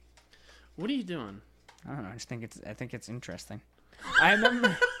What are you doing? I don't know. I think it's interesting. I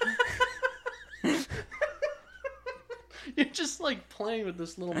remember. You're just like playing with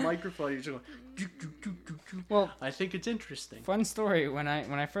this little microphone. You're just going. Doo, doo, doo, doo, doo. Well, I think it's interesting. Fun story. When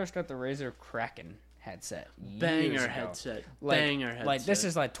I first got the Razer Kraken headset, Banger headset. Banger headset. Like this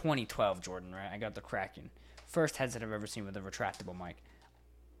is like 2012, Jordan. Right? I got the Kraken. First headset I've ever seen with a retractable mic.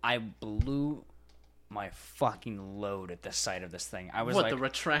 I blew my fucking load at the sight of this thing. I was the like,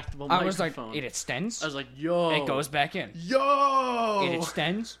 retractable microphone? I was like, it extends. I was like, yo. It goes back in. Yo. It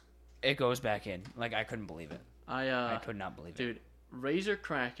extends. It goes back in. Like, I couldn't believe it. I could not believe it. Dude, Razer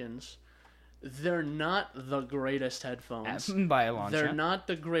Krakens, they're not the greatest headphones. By a long shot. They're not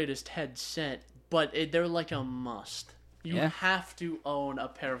the greatest headset, but they're like a must. You have to own a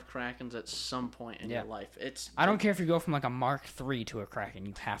pair of Krakens at some point in your life. I don't care if you go from like a Mark III to a Kraken.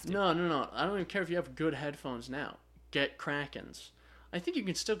 You have to. No. I don't even care if you have good headphones now. Get Krakens. I think you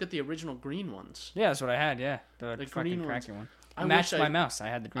can still get the original green ones. Yeah, that's what I had, yeah. The fucking Kraken one. I matched my mouse. I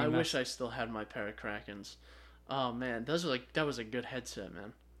had the green mouse. I wish I still had my pair of Krakens. Oh, man. That was a good headset,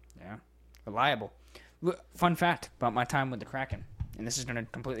 man. Yeah. Reliable. Fun fact about my time with the Kraken. And this is going to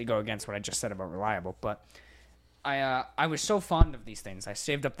completely go against what I just said about reliable, but I was so fond of these things. I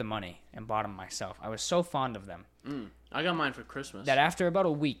saved up the money and bought them myself. I was so fond of them. I got mine for Christmas. That after about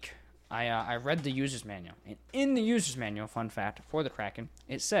a week, I read the user's manual. And in the user's manual, fun fact, for the Kraken,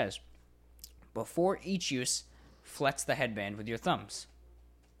 it says, before each use, flex the headband with your thumbs.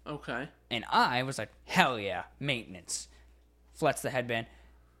 Okay. And I was like, hell yeah, maintenance. Flex the headband.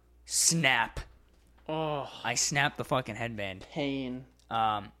 Snap. Oh. I snapped the fucking headband. Pain.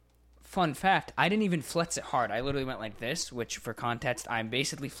 Fun fact, I didn't even flex it hard. I literally went like this, which for context, I'm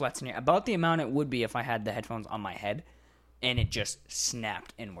basically flexing it about the amount it would be if I had the headphones on my head. And it just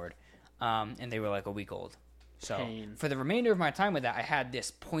snapped inward. And they were like a week old. So Pain. For the remainder of my time with that, I had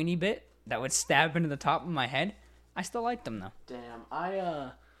this pointy bit that would stab into the top of my head. I still like them though. Damn,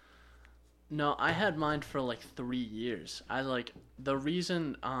 no, I had mine for like 3 years. The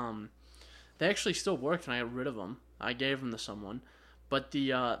reason, they actually still worked and I got rid of them. I gave them to someone. But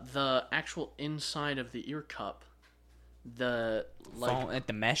the actual inside of the ear cup, the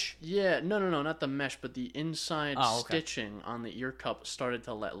mesh? Yeah, no, not the mesh, but the inside stitching on the ear cup started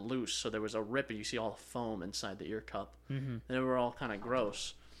to let loose. So there was a rip and you see all the foam inside the ear cup. Mm-hmm. They were all kind of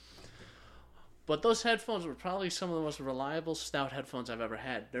gross. But those headphones were probably some of the most reliable, stout headphones I've ever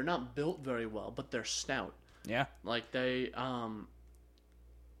had. They're not built very well, but they're stout. Yeah. Like, they,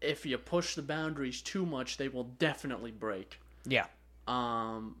 if you push the boundaries too much, they will definitely break. Yeah.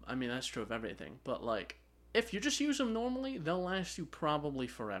 I mean, that's true of everything. But, like, if you just use them normally, they'll last you probably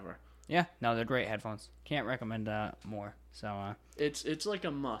forever. Yeah. No, they're great headphones. Can't recommend more. So, It's like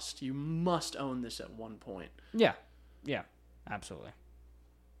a must. You must own this at one point. Yeah. Yeah. Absolutely.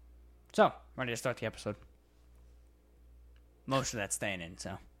 So, ready to start the episode. Most of that's staying in,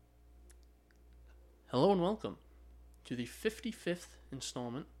 so. Hello and welcome to the 55th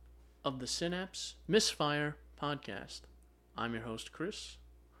installment of the Synapse Misfire podcast. I'm your host, Chris,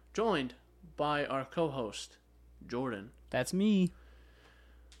 joined by our co-host, Jordan. That's me.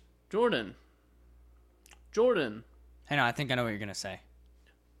 Jordan. Hey, no, I think I know what you're going to say.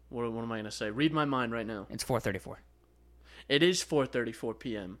 What am I going to say? Read my mind right now. It's 4:34. It is 4:34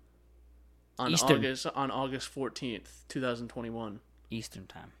 p.m. on Eastern. August 14th, 2021. Eastern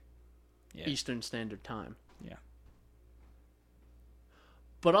time. Yeah. Eastern Standard Time. Yeah.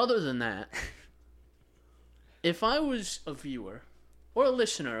 But other than that, if I was a viewer or a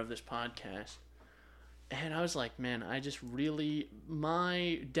listener of this podcast, and I was like, man,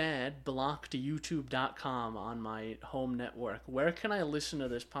 my dad blocked YouTube.com on my home network. Where can I listen to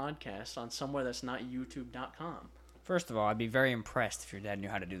this podcast on somewhere that's not YouTube.com? First of all, I'd be very impressed if your dad knew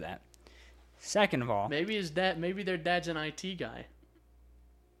how to do that. Second of all, maybe their dad's an IT guy.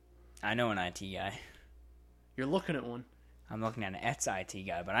 I know an IT guy. You're looking at one. I'm looking at an ex-IT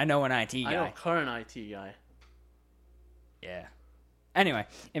guy, but I know an IT guy. I know a current IT guy. Yeah. Anyway,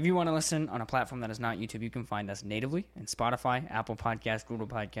 if you want to listen on a platform that is not YouTube, you can find us natively in Spotify, Apple Podcasts, Google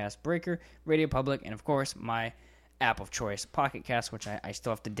Podcasts, Breaker, Radio Public, and of course, my app of choice, Pocket Cast, which I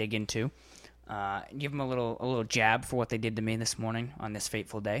still have to dig into. Give them a little jab for what they did to me this morning on this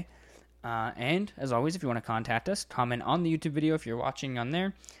fateful day. And, as always, if you want to contact us, comment on the YouTube video if you're watching on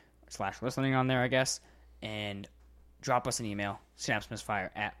there, / listening on there, I guess, and drop us an email,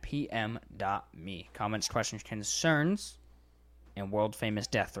 synapsemisfire@pm.me. Comments, questions, concerns, and world-famous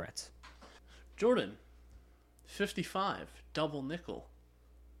death threats. Jordan, 55, double nickel.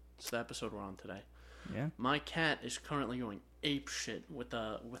 It's the episode we're on today. Yeah. My cat is currently going ape shit with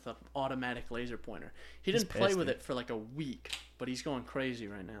a automatic laser pointer. He didn't play with it for like a week, but he's going crazy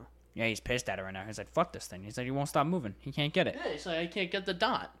right now. Yeah, he's pissed at it right now. He's like, fuck this thing. He's like, he won't stop moving. He can't get it. Yeah, he's like, I can't get the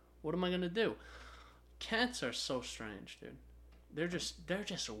dot. What am I gonna do? Cats are so strange, dude. They're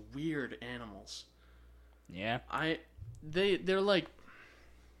just weird animals. Yeah. They're like.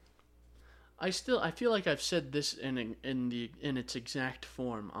 I feel like I've said this in its exact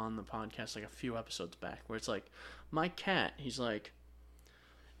form on the podcast like a few episodes back, where it's like, my cat, he's like,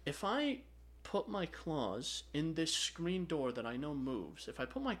 if I put my claws in this screen door that I know moves, if I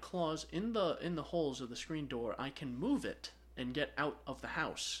put my claws in the holes of the screen door, I can move it and get out of the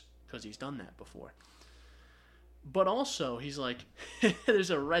house, because he's done that before. But also, he's like, there's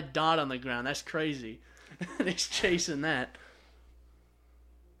a red dot on the ground, that's crazy. And he's chasing that.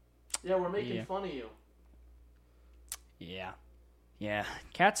 Yeah, we're making fun of you. Yeah. Yeah.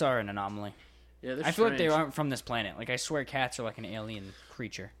 Cats are an anomaly. Yeah, I feel like they aren't from this planet. Like, I swear cats are like an alien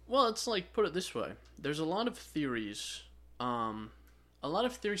creature. Well, it's like, put it this way. There's a lot of theories. A lot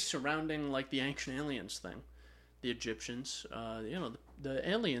of theories surrounding, like, the ancient aliens thing. The Egyptians, the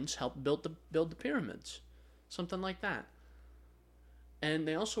aliens helped build the pyramids. Something like that. And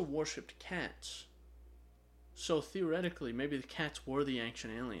they also worshipped cats. So theoretically, maybe the cats were the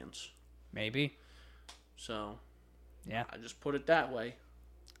ancient aliens. Maybe. So, yeah. I just put it that way.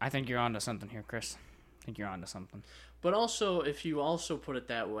 I think you're onto something here, Chris. I think you're onto something. But also, if you also put it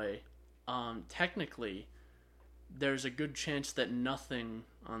that way, technically, there's a good chance that nothing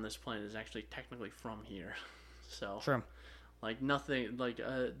on this planet is actually technically from here. So, true. Like nothing, like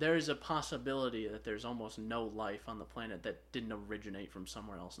there is a possibility that there's almost no life on the planet that didn't originate from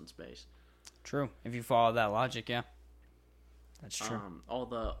somewhere else in space. True. If you follow that logic, yeah. That's true. All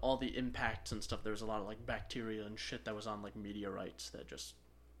the impacts and stuff, there was a lot of like bacteria and shit that was on like meteorites that just.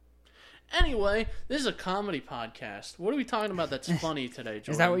 Anyway, this is a comedy podcast. What are we talking about that's funny today,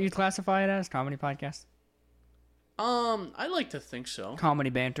 Jordan? Is that what you classify it as? Comedy podcast? I like to think so.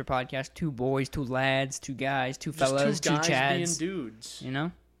 Comedy banter podcast. Two boys, two lads, two guys, two fellas, two guys chads. being dudes. You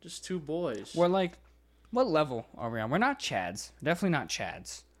know? Just two boys. We're like, what level are we on? We're not chads. Definitely not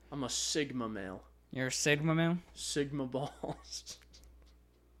chads. I'm a Sigma male. You're a Sigma male? Sigma balls.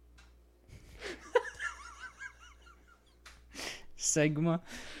 Sigma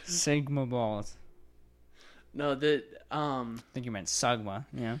balls. No, I think you meant Sugma,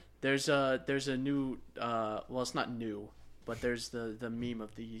 yeah. There's a new well, it's not new, but there's the meme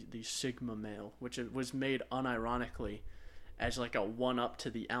of the Sigma male, which it was made unironically as like a one up to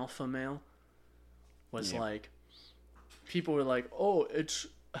the alpha male. Was like people were like, "Oh, it's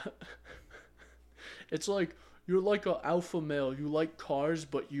like you're like an alpha male. You like cars,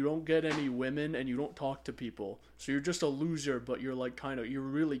 but you don't get any women and you don't talk to people. So you're just a loser, but you're like you're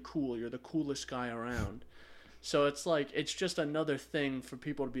really cool. You're the coolest guy around." So it's like, it's just another thing for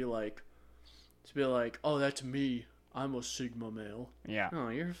people to be like, "Oh, that's me. I'm a Sigma male." Yeah. No,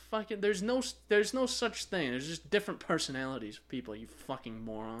 you're fucking, there's no such thing. There's just different personalities of people, you fucking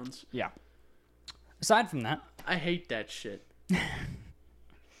morons. Yeah. Aside from that, I hate that shit. You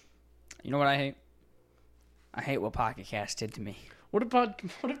know what I hate? I hate what Pocket Cast did to me. What did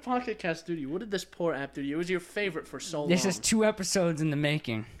Pocket Cast do to you? What did this poor app do to you? It was your favorite for so long. This is 2 episodes in the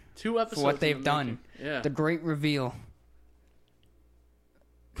making. 2 episodes for what they've done. Yeah. The great reveal.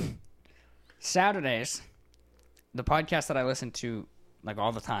 Saturdays, the podcast that I listen to like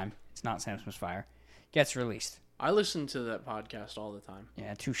all the time, it's not Synapse Misfire, gets released. I listen to that podcast all the time.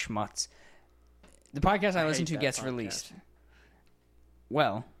 Yeah, 2 schmutz. The podcast I listen to gets podcast. released.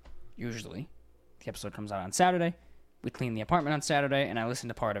 Well, usually, the episode comes out on Saturday. We clean the apartment on Saturday, and I listen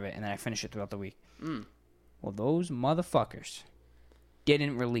to part of it, and then I finish it throughout the week. Well, those motherfuckers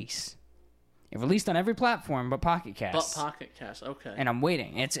didn't release. It released on every platform but Pocket Cast. But Pocket Cast, okay. And I'm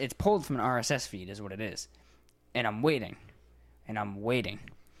waiting. It's pulled from an RSS feed is what it is. And I'm waiting. And I'm waiting.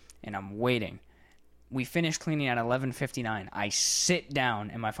 And I'm waiting. We finished cleaning at 11:59. I sit down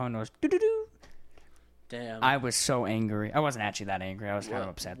and my phone goes doo-doo-doo. Damn. I was so angry. I wasn't actually that angry. I was kind of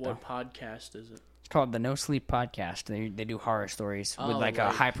upset though. What podcast is it? It's called the No Sleep Podcast. They do horror stories with like a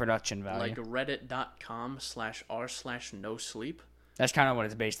high production value. Like reddit.com/r/nosleep. That's kind of what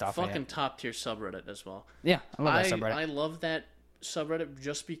it's based off of. Fucking top tier subreddit as well. Yeah, I love that subreddit. I love that subreddit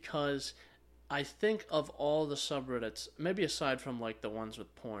just because I think of all the subreddits, maybe aside from like the ones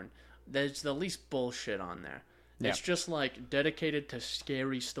with porn, there's the least bullshit on there. Yeah. It's just like dedicated to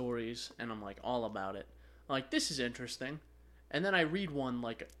scary stories, and I'm like all about it. Like, this is interesting. And then I read one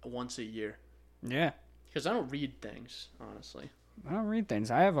like once a year. Yeah. Because I don't read things, honestly. I don't read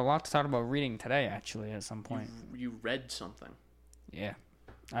things. I have a lot to talk about reading today, actually, at some point. You read something. Yeah.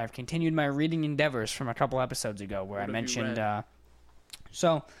 I've continued my reading endeavors from a couple episodes ago where I mentioned...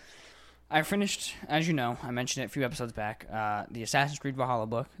 so, I finished, as you know, I mentioned it a few episodes back, the Assassin's Creed Valhalla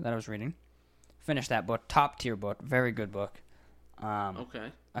book that I was reading. Finished that book. Top tier book. Very good book.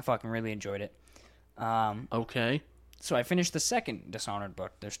 Okay. I fucking really enjoyed it. Okay. So I finished the second Dishonored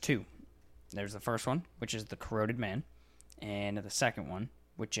book. There's two. There's the first one, which is The Corroded Man, and the second one,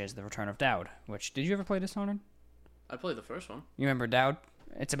 which is The Return of Dowd. Which, did you ever play Dishonored? I played the first one. You remember Dowd?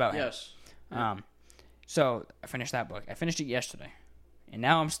 It's about him. Yes. So I finished that book. I finished it yesterday, and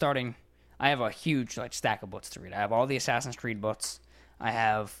now I'm starting. I have a huge stack of books to read. I have all the Assassin's Creed books. I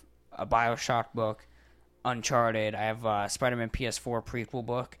have a BioShock book, Uncharted. I have Spider-Man PS4 prequel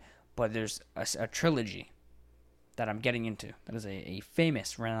book. But there's a trilogy that I'm getting into. That is a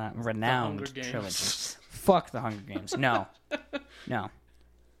famous, renowned trilogy. Fuck the Hunger Games. No.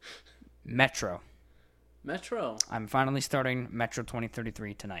 Metro. I'm finally starting Metro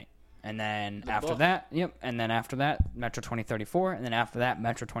 2033 tonight. And then after that, Metro 2034. And then after that,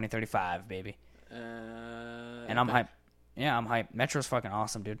 Metro 2035, baby. And I'm hyped. Yeah, I'm hyped. Metro's fucking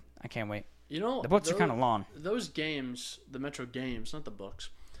awesome, dude. I can't wait. You know, the books are kind of long. Those games, the Metro games, not the books,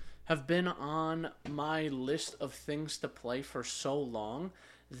 have been on my list of things to play for so long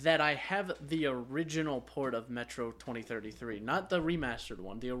that I have the original port of Metro 2033, not the remastered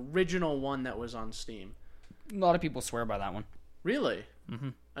one, the original one that was on Steam. A lot of people swear by that one. Really? Mm-hmm.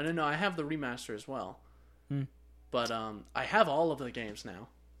 I don't know. I have the remaster as well. But I have all of the games now.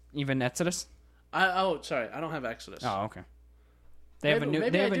 Even Exodus? Sorry. I don't have Exodus. Oh, okay. They have a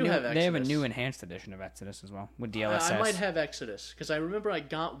new enhanced edition of Exodus as well with DLSS. I might have Exodus because I remember I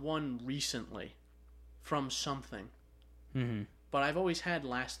got one recently from something. Mm-hmm. But I've always had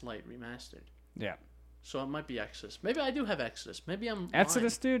Last Light remastered. Yeah. So it might be Exodus. Maybe I do have Exodus. Maybe I'm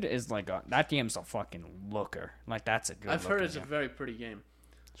Exodus, dude, is that game's a fucking looker. That's a good. I've heard it's a very pretty game.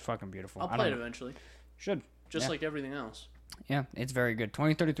 It's fucking beautiful. I'll play it eventually. Should. Just like everything else. Yeah, it's very good.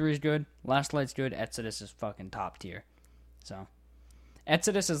 2033 is good. Last Light's good. Exodus is fucking top tier. So.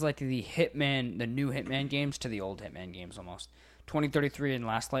 Exodus is like the new Hitman games to the old Hitman games almost. 2033 and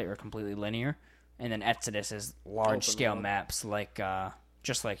Last Light are completely linear, and then Exodus is large-scale maps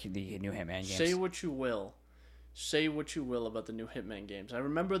just like the new Hitman games. Say what you will about the new Hitman games. I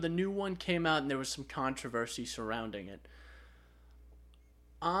remember the new one came out and there was some controversy surrounding it.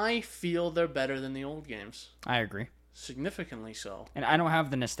 I feel they're better than the old games. I agree. Significantly so. And I don't have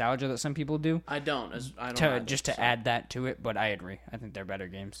the nostalgia that some people do. I don't add that to it, but I agree. I think they're better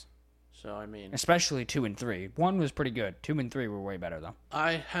games. So, I mean... Especially 2 and 3. 1 was pretty good. 2 and 3 were way better, though.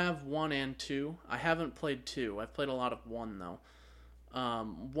 I have 1 and 2. I haven't played 2. I've played a lot of 1, though.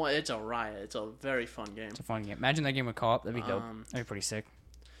 It's a riot. It's a very fun game. It's a fun game. Imagine that game with co-op. That'd be dope. That'd be pretty sick.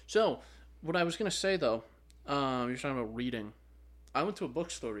 So, what I was going to say, though, you're talking about reading. I went to a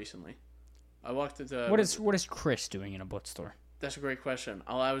bookstore recently. I walked into... What is Chris doing in a bookstore? That's a great question.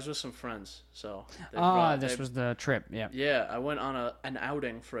 I was with some friends, so... This was the trip, yeah. Yeah, I went on an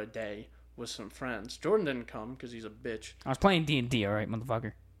outing for a day with some friends. Jordan didn't come because he's a bitch. I was playing D&D, alright,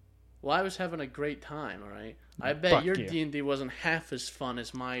 motherfucker? Well, I was having a great time, alright? I bet your D&D wasn't half as fun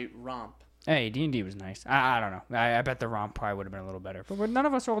as my romp. Hey, D&D was nice. I don't know. I bet the romp probably would have been a little better. But none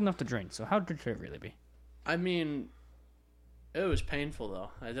of us are old enough to drink, so how could it really be? I mean... It was painful, though.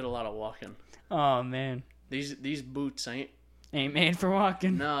 I did a lot of walking. Oh, man. These boots ain't made for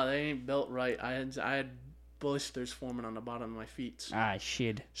walking. No, they ain't built right. I had blisters forming on the bottom of my feet. Ah,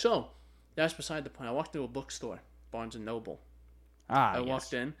 shit. So, that's beside the point. I walked into a bookstore, Barnes & Noble. I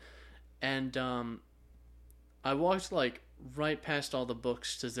walked in, and I walked, right past all the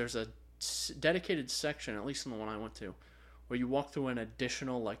books, because there's a dedicated section, at least in the one I went to, where you walk through an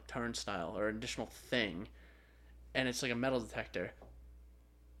additional, turnstile, or an additional thing, and it's like a metal detector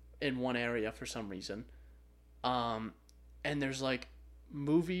in one area for some reason. And there's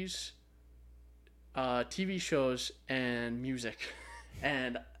movies, TV shows, and music.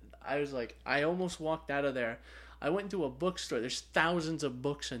 And I was I almost walked out of there. I went into a bookstore. There's thousands of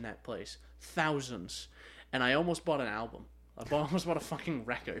books in that place. Thousands. And I almost bought an album. I almost bought a fucking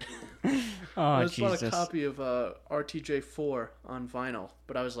record. Oh, I almost bought a copy of RTJ4 on vinyl.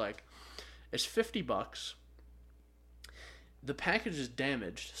 But I was it's $50. The package is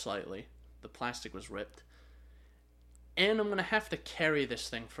damaged slightly. The plastic was ripped. And I'm going to have to carry this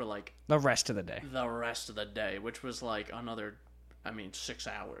thing for the rest of the day. The rest of the day, which was another, 6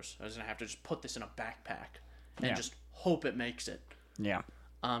 hours. I was going to have to just put this in a backpack and just hope it makes it. Yeah.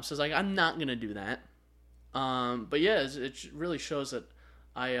 So it's I'm not going to do that. But yeah, it really shows that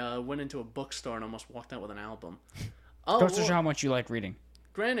I went into a bookstore and almost walked out with an album. Goes to show how much you like reading.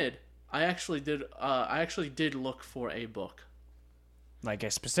 Granted, I actually did look for a book. Like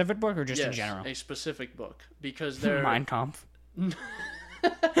a specific book or just in general? A specific book. Because they're... Mein Kampf?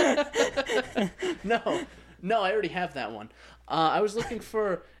 No, I already have that one. I was looking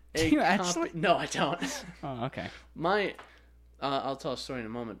for a Do you copy. actually? No, I don't. Oh, okay. I'll tell a story in a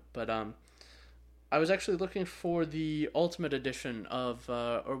moment, but I was actually looking for the Ultimate Edition of,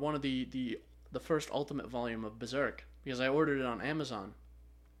 or one of the first Ultimate volume of Berserk, because I ordered it on Amazon,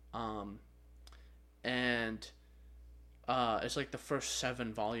 and it's like the first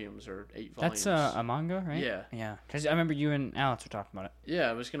 7 volumes or 8 volumes. That's a manga, right? Yeah. Yeah. Because I remember you and Alex were talking about it. Yeah,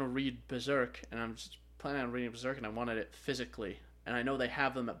 I was gonna read Berserk, and I'm just planning on reading Berserk, and I wanted it physically, and I know they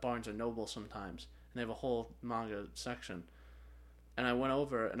have them at Barnes and Noble sometimes, and they have a whole manga section. And I went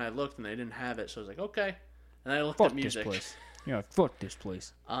over and I looked and they didn't have it, so I was like, okay. And I looked at music. This place. Yeah, fuck this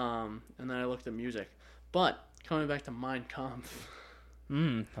place. And then I looked at music. But coming back to Mein Kampf,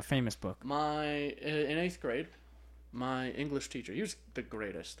 A famous book. in 8th grade, my English teacher, he was the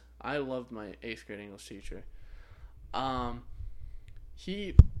greatest. I loved my 8th grade English teacher.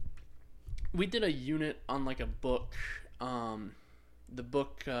 We did a unit on like a book, the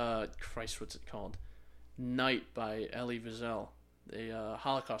book, Christ, what's it called? Night by Elie Wiesel. The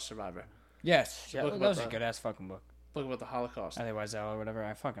Holocaust survivor. Yes. Yeah, book that about was a good ass fucking book. Book about the Holocaust. Elie Wiesel or whatever.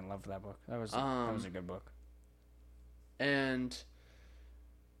 I fucking loved that book. That was a good book. And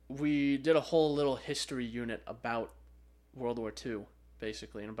we did a whole little history unit about World War II,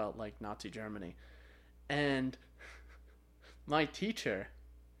 basically, and about like Nazi Germany. And my teacher,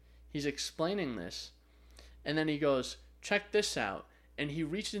 he's explaining this, and then he goes, "Check this out." And he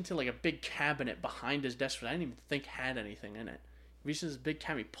reached into like a big cabinet behind his desk that I didn't even think had anything in it. He reaches this big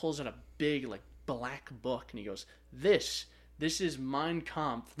cabinet, he pulls out a big like black book, and he goes, This is Mein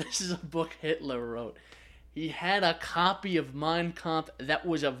Kampf. This is a book Hitler wrote." He had a copy of Mein Kampf that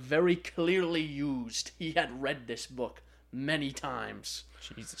was a very clearly used. He had read this book many times.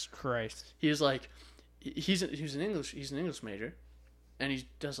 Jesus Christ. He was like, he's an English major, and he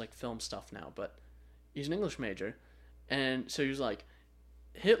does like film stuff now, but he's an English major, and so he was like,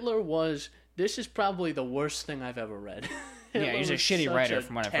 this is probably the worst thing I've ever read. Yeah, he's a shitty writer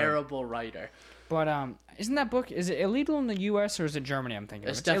from what I've heard. Terrible writer. But isn't that book, is it illegal in the U.S. or is it Germany? I'm thinking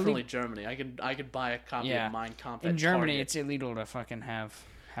it's definitely Germany. I could buy a copy of Mein Kampf in Germany. Target. It's illegal to fucking have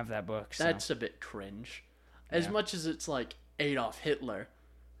that book. So. That's a bit cringe. As much as it's like Adolf Hitler,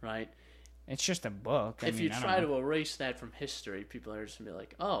 right? It's just a book. If you try to erase that from history, people are just gonna be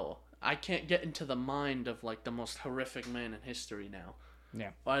like, "Oh, I can't get into the mind of like the most horrific man in history now."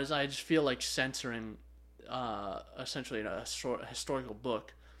 Yeah. Whereas I just feel like censoring, essentially a historical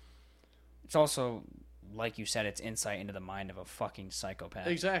book. It's also, like you said, it's insight into the mind of a fucking psychopath.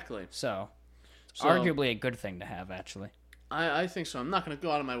 Exactly. So arguably a good thing to have, actually. I think so. I'm not going to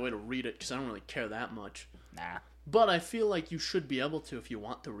go out of my way to read it because I don't really care that much. Nah. But I feel like you should be able to if you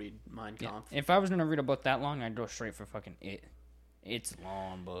want to read Mein Kampf. Yeah. If I was going to read a book that long, I'd go straight for fucking it. It's a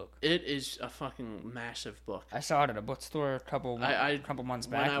long book. It is a fucking massive book. I saw it at a bookstore a couple months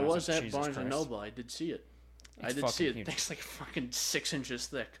back. When I was at Barnes & Noble, I did see it. It's I did see it. huge. It's like fucking 6 inches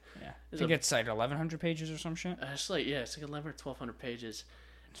thick. Yeah. I think it's like 1,100 pages or some shit. It's like 11 or 1,200 pages.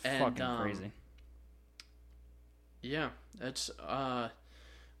 It's fucking crazy. Yeah, it's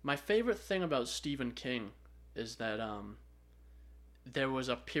my favorite thing about Stephen King is that there was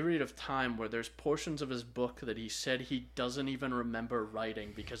a period of time where there's portions of his book that he said he doesn't even remember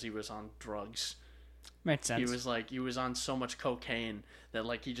writing because he was on drugs. Makes sense. He was on so much cocaine that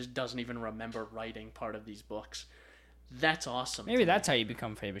like he just doesn't even remember writing part of these books. That's awesome. Maybe that's how you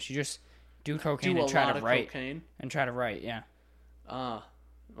become famous. You just do cocaine and try to write. Cocaine. And try to write, yeah.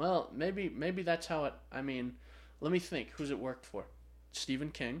 Well, maybe that's how it. I mean, let me think. Who's it worked for? Stephen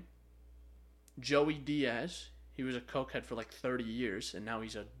King. Joey Diaz. He was a cokehead for like 30 years, and now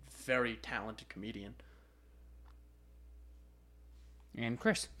he's a very talented comedian. And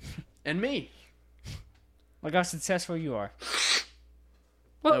Chris. And me. Look how successful you are.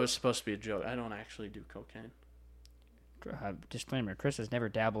 That was supposed to be a joke. I don't actually do cocaine. Disclaimer, Chris has never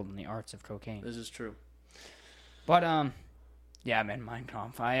dabbled in the arts of cocaine. This is true. But, yeah, man, Mein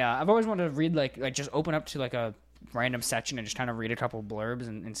Kampf. I've always wanted to read, like just open up to, like, a random section and just kind of read a couple blurbs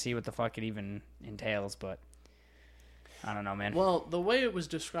and see what the fuck it even entails, but I don't know, man. Well, the way it was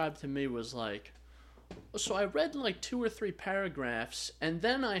described to me was like, so I read like 2 or 3 paragraphs, and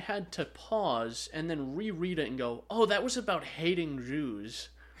then I had to pause and then reread it and go, oh, that was about hating Jews.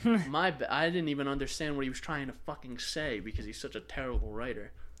 I didn't even understand what he was trying to fucking say because he's such a terrible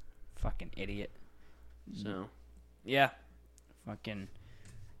writer. Fucking idiot. So. Yeah. Fucking,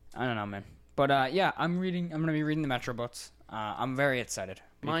 I don't know, man. But, yeah, I'm going to be reading the Metro books. I'm very excited.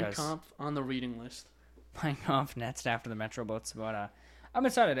 Mein Kampf on the reading list. Mein Kampf next after the Metro books. But, I'm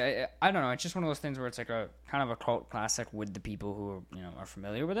excited. I don't know. It's just one of those things where it's like a kind of a cult classic with the people who are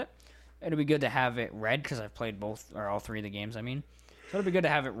familiar with it. It'll be good to have it read because I've played both or all three of the games. I mean, so it'll be good to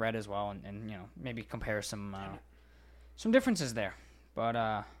have it read as well, and maybe compare some differences there. But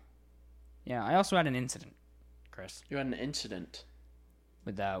yeah, I also had an incident, Chris. You had an incident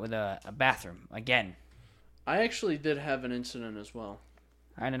with a bathroom again. I actually did have an incident as well.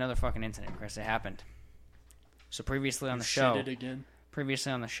 I had another fucking incident, Chris. It happened. So previously on the show,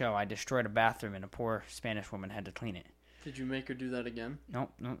 I destroyed a bathroom and a poor Spanish woman had to clean it. Did you make her do that again?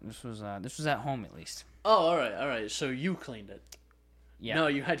 Nope. This was at home at least. Oh, all right. So you cleaned it. Yeah. No,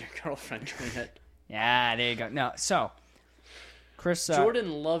 you had your girlfriend clean it. Yeah, there you go. No, so Chris,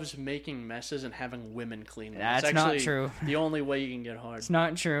 Jordan loves making messes and having women clean them. That's not true. The only way you can get hard. It's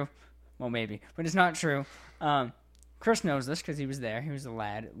not true. Well, maybe, but it's not true. Chris knows this because he was there. He was the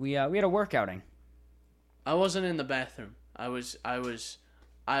lad. We had a work outing. I wasn't in the bathroom. I was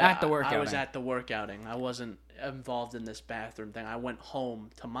at the work outing. I was at the work outing. I wasn't involved in this bathroom thing. I went home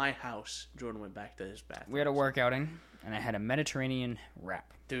to my house. Jordan went back to his bathroom. We had a work outing, and I had a Mediterranean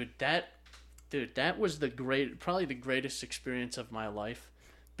wrap. Dude, that was probably the greatest experience of my life,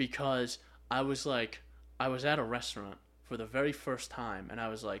 because I was at a restaurant for the very first time, and I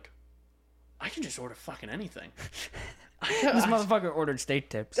was like, I can just order fucking anything. This motherfucker ordered steak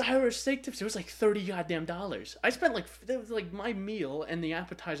tips. I ordered steak tips. It was like $30 goddamn. I spent my meal and the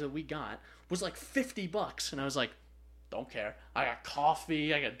appetizer we got was like $50, and I was like, don't care. I got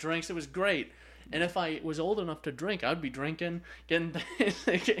coffee. I got drinks. It was great. And if I was old enough to drink, I'd be drinking, getting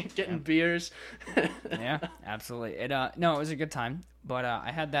beers. Yeah, absolutely. It was a good time. But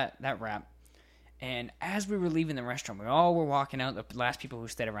I had that wrap. And as we were leaving the restaurant, we all were walking out. The last people who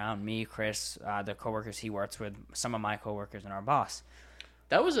stayed around, me, Chris, the coworkers he works with, some of my coworkers, and our boss.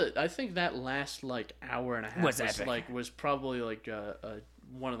 I think that last hour and a half was probably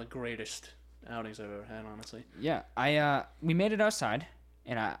one of the greatest outings I've ever had, honestly. Yeah, we made it outside,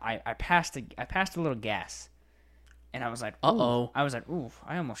 and I passed a little gas, and I was like, uh-oh. I was like, ooh,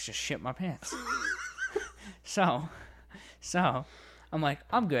 I almost just shit my pants. So I'm like,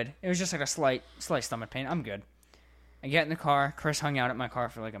 I'm good. It was just like a slight stomach pain. I'm good. I get in the car. Chris hung out at my car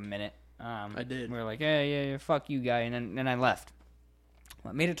for like a minute. I did. We were like, yeah, fuck you, guy. And then I left.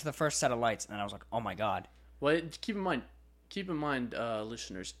 Well, I made it to the first set of lights, and I was like, oh my god. Well, keep in mind,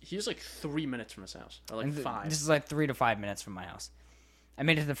 listeners, he was like 3 minutes from his house, or like 5. This is like 3 to 5 minutes from my house. I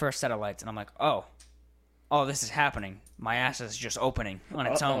made it to the first set of lights, and I'm like, oh, this is happening. My ass is just opening on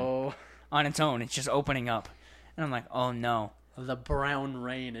its own. On its own, it's just opening up. And I'm like, oh no. The brown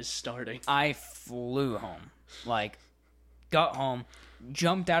rain is starting. I flew home. Got home,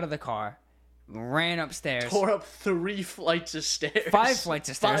 jumped out of the car, ran upstairs. Tore up 3 flights of stairs. 5 flights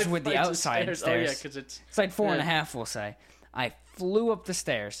of stairs with the outside stairs. Oh, yeah, because it's like 4.5, we'll say. I flew up the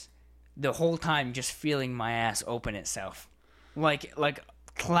stairs the whole time just feeling my ass open itself. Like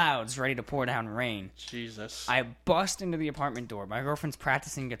clouds ready to pour down rain. Jesus. I bust into the apartment door. My girlfriend's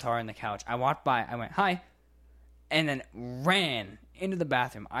practicing guitar on the couch. I walked by. I went, hi. And then ran into the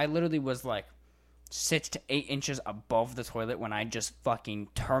bathroom. I literally was like 6 to 8 inches above the toilet when I just fucking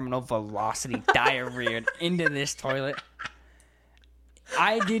terminal velocity diarrheaed into this toilet.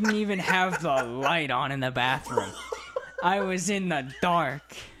 I didn't even have the light on in the bathroom. I was in the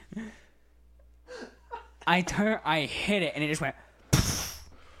dark. I hit it and it just went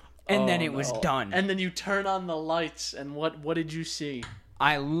and then it was done. And then you turn on the lights and what did you see?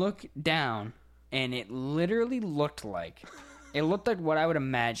 I looked down. And it literally looked like what I would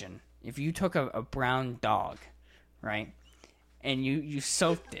imagine if you took a brown dog, right? And you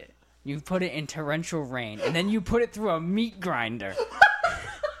soaked it. You put it in torrential rain. And then you put it through a meat grinder.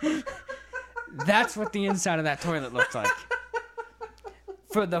 That's what the inside of that toilet looked like.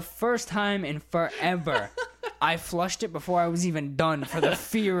 For the first time in forever, I flushed it before I was even done for the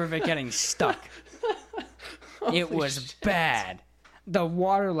fear of it getting stuck. It was bad. The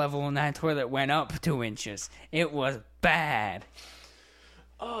water level in that toilet went up 2 inches. It was bad.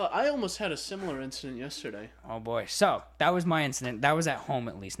 I almost had a similar incident yesterday. Oh, boy. So, that was my incident. That was at home,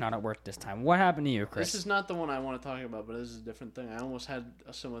 at least, not at work this time. What happened to you, Chris? This is not the one I want to talk about, but this is a different thing. I almost had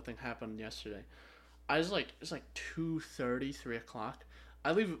a similar thing happen yesterday. It's like 2:30, 3 o'clock.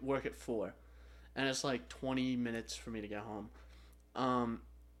 I leave work at 4, and it's like 20 minutes for me to get home.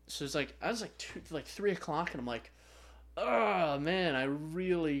 So it's like, I was like 3 o'clock, and I'm like, oh man, I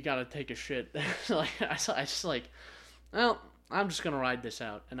really gotta take a shit. Well, I'm just gonna ride this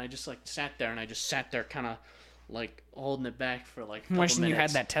out, and I just sat there kind of holding it back for like a couple wishing minutes. You had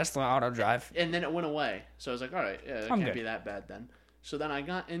that Tesla auto drive, and then it went away. So I was like, all right, yeah, it can't be that bad then. So then I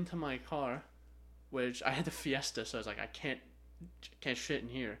got into my car, which I had the Fiesta, so I was like, I can't can't shit in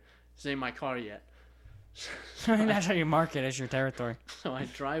here. This ain't my car yet. That's how you mark it as your territory. So I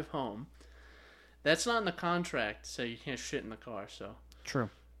drive home. That's not in the contract, so you can't shit in the car, so. True.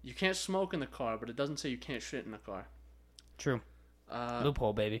 You can't smoke in the car, but it doesn't say you can't shit in the car. True.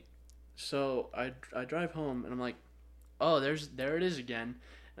 Loophole, baby. So I drive home, and I'm like, oh, there it is again.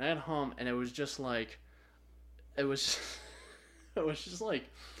 And I got home, and it was just like, it was just like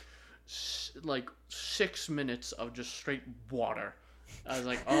 6 minutes of just straight water. I was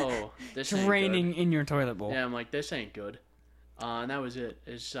like, oh, this ain't raining good. in your toilet bowl. Yeah, I'm like, this ain't good. And that was it.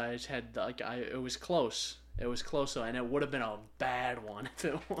 I just had, it was close. It was close, and it would have been a bad one if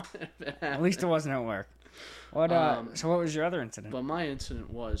it happened. At least it wasn't at work. What? So what was your other incident? But my incident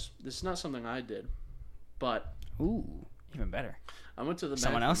was, this is not something I did, but... Ooh, even better. I went to the bathroom.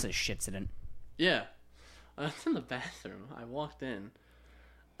 Someone else's shitsident. Yeah. I went in the bathroom. I walked in,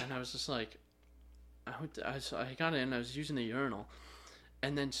 and I was just like... I got in, I was using the urinal,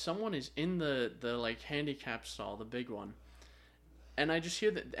 and then someone is in the like, handicap stall, the big one. And I just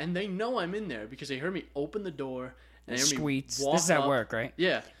hear that, and they know I'm in there because they heard me open the door and they heard Squeets. me walk This is at up. work, right?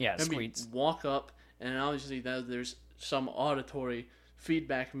 Yeah. Yeah, Heard me squeets. walk up, and obviously there's some auditory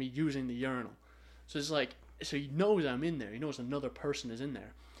feedback of me using the urinal. So it's like, so he knows I'm in there. He knows another person is in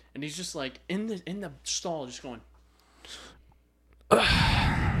there, and he's just like in the stall, just going.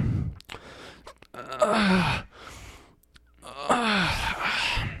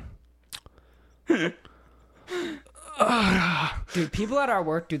 Dude, people at our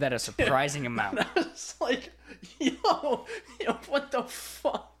work do that a surprising amount. I was like, yo, what the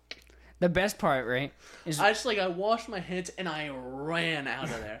fuck? The best part, right, is I washed my hands and I ran out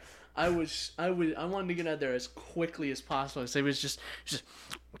of there. I wanted to get out of there as quickly as possible. So it was just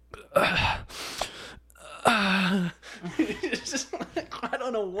it's just like, I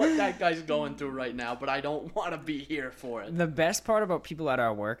don't know what that guy's going through right now, but I don't want to be here for it. the best part about people at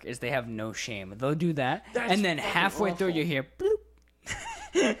our work is they have no shame. They'll do that, That's and then fucking halfway through awful. you hear bloop.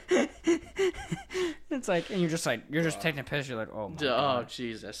 It's like, and you're just taking a piss. You're like, oh my Oh, god.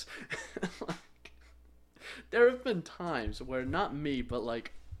 Jesus. There have been times where not me, but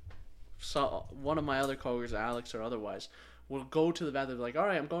like one of my other coworkers, Alex or otherwise, will go to the bathroom, like, all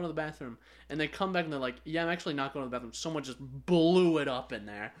right, I'm going to the bathroom. And they come back and they're like, yeah, I'm actually not going to the bathroom. Someone just blew it up in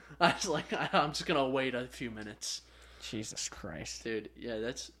there. I was like, I'm just going to wait a few minutes. Jesus Christ. Dude, yeah,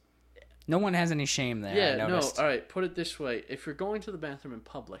 that's... No one has any shame there. Yeah, I no, noticed. all right, put it this way. If you're going to the bathroom in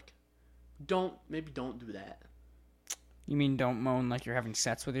public, don't do that. You mean don't moan like you're having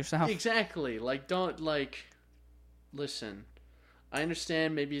sex with yourself? Exactly. Like, don't, like... Listen, I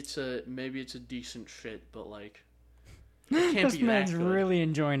understand maybe it's a decent shit, but, like... It can't This be man's that good. really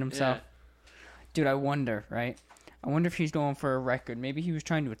enjoying himself. Yeah. Dude, I wonder, right? I wonder if he's going for a record. Maybe he was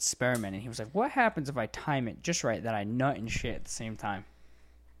trying to experiment, and he was like, what happens if I time it just right that I nut and shit at the same time?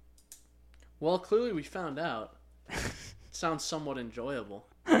 Well, clearly we found out. It sounds somewhat enjoyable.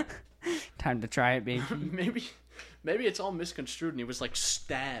 Time to try it, baby. Maybe it's all misconstrued and he was like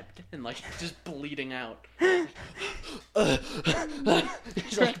stabbed and like just bleeding out. He's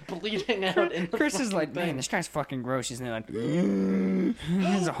like bleeding out in the Chris is like, thing. man, this guy's fucking gross. He's like,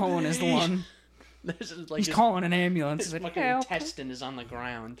 there's a hole in his lung. This is like He's calling an ambulance. his He's like, fucking help. intestine is on the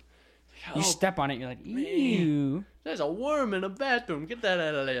ground. You step on it, you're like, ew. There's a worm in the bathroom. Get that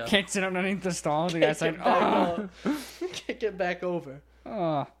out of there. Kicks it underneath the stall. The guy's like, oh. Kick it back over.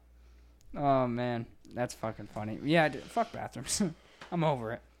 Oh. Oh, man. That's fucking funny. Yeah, dude, fuck bathrooms. I'm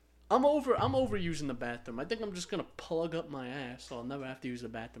over it. I'm over using the bathroom. I think I'm just gonna plug up my ass so I'll never have to use the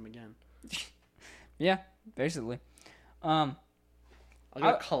bathroom again. Yeah, basically. I'll get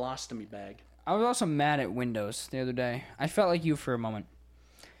a colostomy bag. I was also mad at Windows the other day. I felt like you for a moment.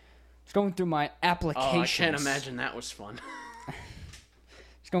 I was going through my applications. Oh, I can't imagine that was fun. I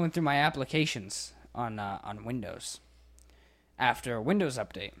was going through my applications on Windows after a Windows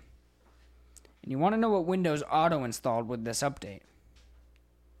update. And you want to know what Windows auto-installed with this update?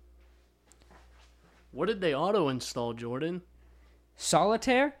 What did they auto-install, Jordan?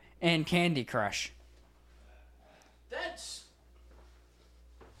 Solitaire and Candy Crush. That's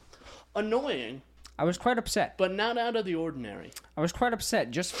annoying, I was quite upset. but not out of the ordinary. I was quite upset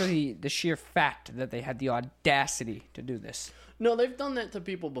just for the sheer fact that they had the audacity to do this. No, they've done that to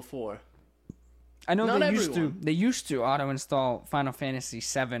people before. I know Not they used to auto-install Final Fantasy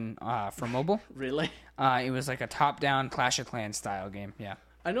VII for mobile. Really? It was like a top-down Clash of Clans style game. Yeah.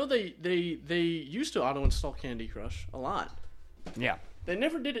 I know they used to auto-install Candy Crush a lot. Yeah. They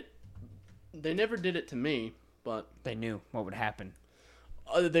never did it. They never did it to me, but They knew what would happen.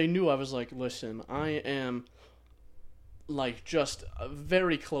 they knew I was like, listen, I am like just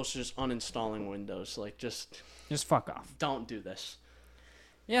very close to just uninstalling Windows. Like just fuck off. don't do this.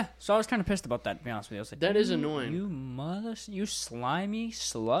 Yeah, so I was kind of pissed about that, to be honest with you. I was like, That is annoying. You slimy,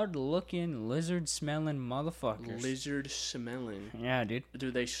 slud-looking, lizard-smelling motherfuckers. Lizard-smelling. Yeah, dude. Do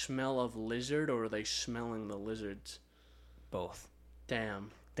they smell of lizard, or are they smelling the lizards? Both.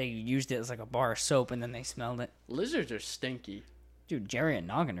 Damn. They used it as like a bar of soap, and then they smelled it. Lizards are stinky. Dude, Jerry and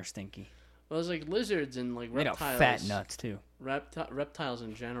Noggin are stinky. Well, it's like lizards and like They reptiles. got fat nuts, too. Reptiles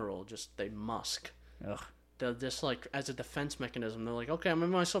in general, just they musk. Ugh. They're just like, as a defense mechanism, they're like, okay, I'm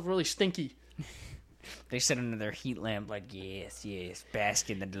making myself really stinky. They sit under their heat lamp like, yes,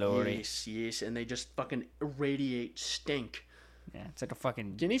 bask in the glory. Yes, and they just fucking irradiate stink. Yeah, it's like a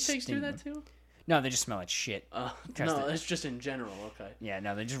fucking Guinea pigs do sting. that too? No, they just smell like shit. No, it's just in general, okay. Yeah,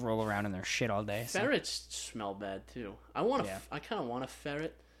 no, they just roll around in their shit all day. Ferrets smell bad too. I kind of want a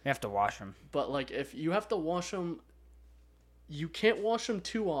ferret. You have to wash them. But like, if you have to wash them, you can't wash them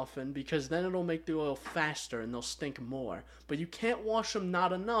too often because then it'll make the oil faster and they'll stink more. But you can't wash them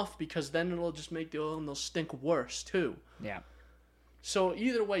not enough because then it'll just make the oil and they'll stink worse too. Yeah. So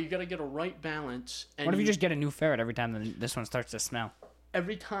either way, you got to get a right balance. And what if you just get a new ferret every time this one starts to smell?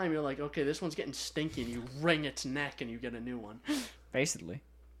 Every time you're like, okay, this one's getting stinky, and you wring its neck and you get a new one. Basically.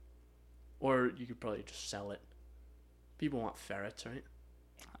 Or you could probably just sell it. People want ferrets, right?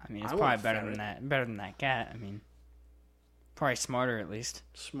 I mean, it's probably better than that. Better than that cat. I mean, probably smarter at least.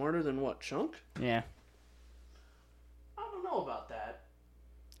 Smarter than what, Chunk? Yeah. I don't know about that.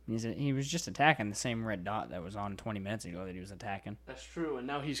 He was just attacking the same red dot that was on 20 minutes ago that he was attacking. That's true, and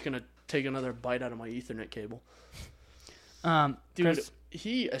now he's gonna take another bite out of my Ethernet cable. Dude,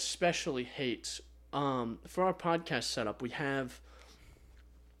 he especially hates. For our podcast setup, we have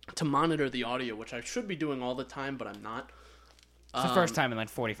to monitor the audio, which I should be doing all the time, but I'm not. It's the first time in like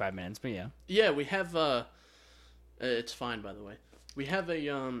 45 minutes, but yeah. Yeah, we have. It's fine, by the way. We have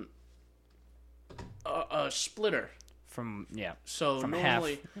a splitter. So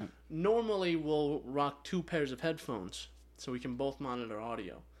normally we'll rock 2 pairs of headphones so we can both monitor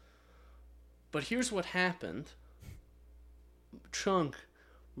audio. But here's what happened. Chunk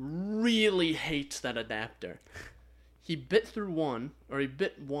really hates that adapter. He bit one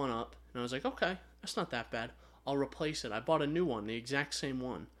up, and I was like, okay, that's not that bad. I'll replace it. I bought a new one, the exact same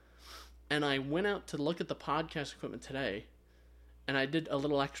one. And I went out to look at the podcast equipment today, and I did a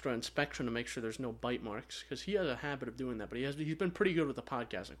little extra inspection to make sure there's no bite marks, because he has a habit of doing that, but he's been pretty good with the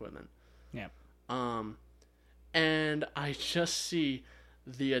podcast equipment. Yeah. And I just see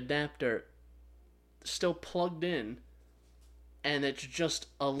the adapter still plugged in, and it's just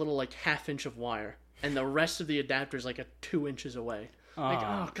a little like half inch of wire, and the rest of the adapter is like 2 inches away. Like,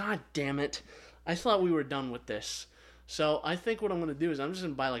 oh god damn it! I thought we were done with this. So I think what I'm gonna do is I'm just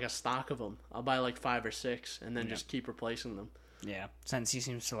gonna buy like a stock of them. I'll buy like 5 or 6, and then just keep replacing them. Yeah, since he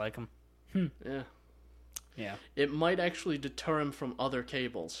seems to like them. Yeah. Yeah. It might actually deter him from other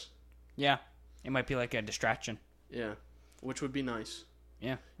cables. Yeah. It might be like a distraction. Yeah. Which would be nice.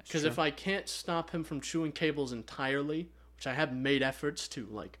 Yeah. Because if I can't stop him from chewing cables entirely, which I have made efforts to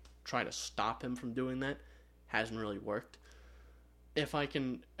like try to stop him from doing that, hasn't really worked. If I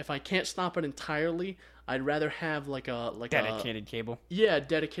can't stop it entirely, I'd rather have like a dedicated cable. Yeah, a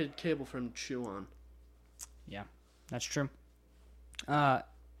dedicated cable for him to chew on. Yeah. That's true. I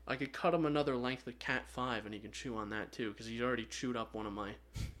could cut him another length of Cat 5 and he can chew on that too, because he's already chewed up one of my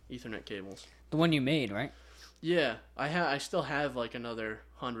Ethernet cables. The one you made, right? Yeah, I still have like another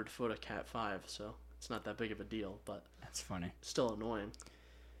 100 foot of Cat 5, so it's not that big of a deal, but that's funny. Still annoying.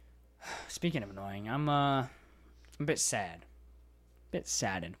 Speaking of annoying, I'm a bit sad. Bit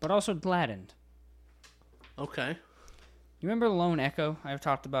saddened, but also gladdened. Okay. You remember Lone Echo I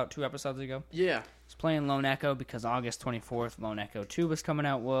talked about 2 episodes ago? Yeah. I was playing Lone Echo because August 24th, Lone Echo 2 was coming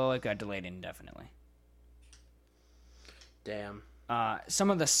out. Well, it got delayed indefinitely. Damn. Some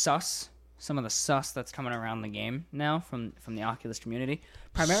of the sus that's coming around the game now from the Oculus community.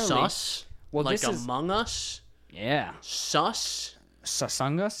 Primarily sus? Well, like Among Us? Yeah. Sus?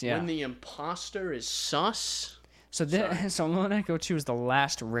 Susungus? Yeah. When the imposter is sus? So Lone Echo 2 is the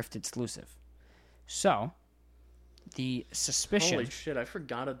last Rift exclusive. So, the suspicion... Holy shit, I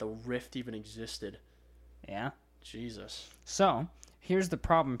forgot that the Rift even existed. Yeah. Jesus. So, here's the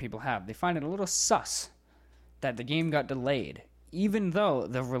problem people have. They find it a little sus that the game got delayed, even though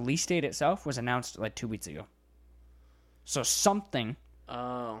the release date itself was announced like 2 weeks ago. So something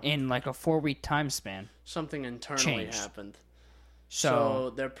in like a 4-week time span. Something internally changed. Happened.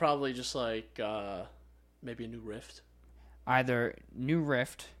 So they're probably just like maybe a new Rift. Either new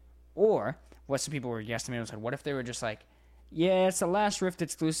Rift, or what some people were guesstimating was, what if they were just like Yeah, it's the last Rift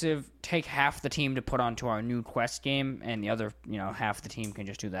exclusive. Take half the team to put onto our new Quest game, and the other, half the team can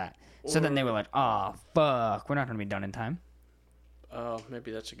just do that. So then they were like, oh, fuck, we're not going to be done in time. Oh,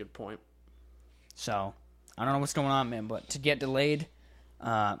 maybe that's a good point. So, I don't know what's going on, man, but to get delayed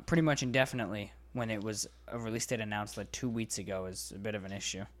pretty much indefinitely when it was a release date announced like 2 weeks ago is a bit of an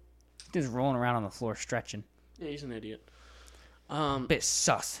issue. Just rolling around on the floor stretching. Yeah, he's an idiot. Bit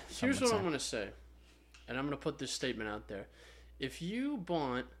sus. Here's what I'm going to say, and I'm going to put this statement out there. If you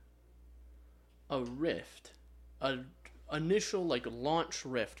bought a Rift, initial launch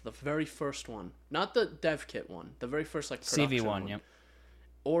Rift, the very first one, not the dev kit one, the very first production CV1, one, yep.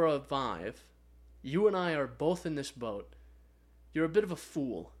 or a Vive, you and I are both in this boat. You're a bit of a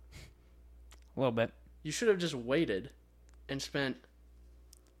fool. A little bit. You should have just waited and spent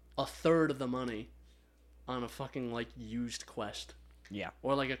a third of the money on a fucking used Quest. Yeah.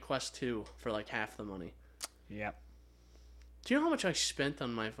 Or a Quest 2 for half the money. Yep. Do you know how much I spent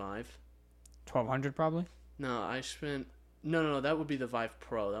on my Vive? $1,200 probably? No, I spent... No, that would be the Vive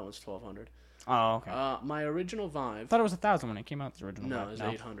Pro. That one's $1,200. Oh, okay. My original Vive... I thought it was $1,000 when it came out, the original No, Vive. it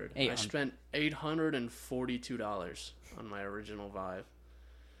was $800. I spent $842 on my original Vive.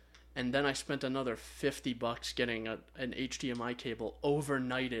 And then I spent another $50 getting an HDMI cable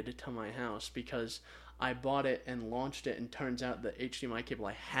overnighted to my house because I bought it and launched it, and turns out the HDMI cable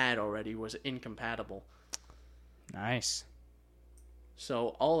I had already was incompatible. Nice. So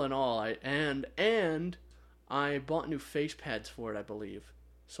all in all, I bought new face pads for it, I believe.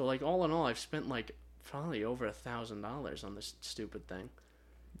 So all in all, I've spent probably over $1,000 on this stupid thing.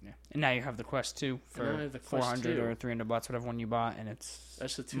 Yeah. And now you have the Quest 2 for $400 or $300, whatever one you bought, and that's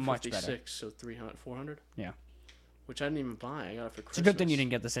the much better. 256, so $300, $400. Yeah. Which I didn't even buy. I got it for Christmas. It's a good thing you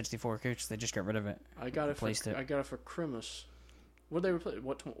didn't get the 64 because they just got rid of it. I got it for Christmas. What did they replace?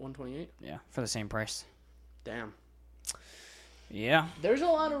 What, 128? Yeah, for the same price. Damn. Yeah. There's a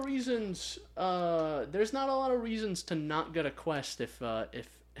lot of reasons. There's not a lot of reasons to not get a Quest if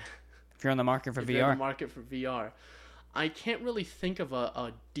you're on the market for VR. You're in the market for VR. I can't really think of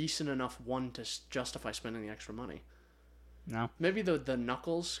a decent enough one to justify spending the extra money. No. Maybe the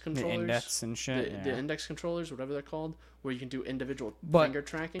Knuckles controllers. The index and shit. The index controllers, whatever they're called, where you can do individual finger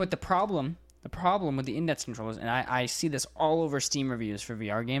tracking. But the problem with the index controllers, and I see this all over Steam reviews for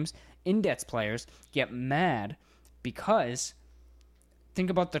VR games, index players get mad because,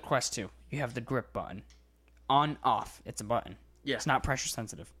 think about the Quest 2. You have the grip button. On, off. It's a button. Yeah. It's not pressure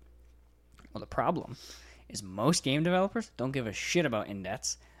sensitive. Well, the problem is most game developers don't give a shit about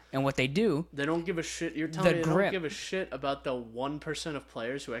index. And what they do... They don't give a shit. You're telling me they don't give a shit about the 1% of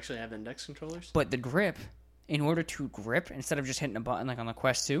players who actually have index controllers? But the grip, in order to grip, instead of just hitting a button like on the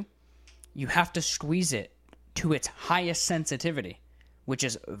Quest 2, you have to squeeze it to its highest sensitivity, which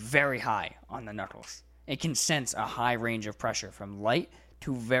is very high on the Knuckles. It can sense a high range of pressure from light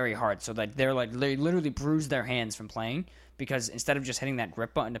to very hard. So they literally bruise their hands from playing because instead of just hitting that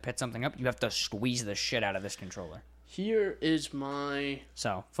grip button to pick something up, you have to squeeze the shit out of this controller. Here is my...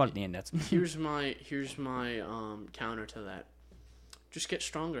 So, fuck the index. here's my counter to that. Just get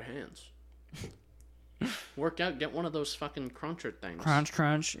stronger hands. Work out, get one of those fucking cruncher things.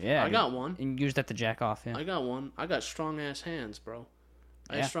 Crunch, yeah. I got one. And use that to jack off, yeah. I got one. I got strong-ass hands, bro.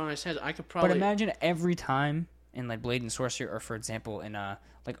 I have strong-ass hands. I could probably... But imagine every time in, Blade and Sorcery, or, for example, in,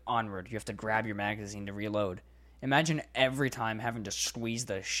 Onward, you have to grab your magazine to reload. Imagine every time having to squeeze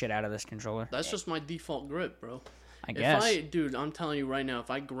the shit out of this controller. That's just my default grip, bro. I guess. Dude, I'm telling you right now,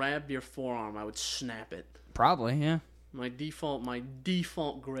 if I grabbed your forearm, I would snap it. Probably, yeah. My default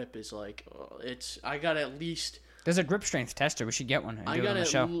grip is I got at least... There's a grip strength tester. We should get one and do it on the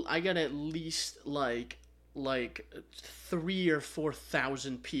show. I got at least, 3,000 or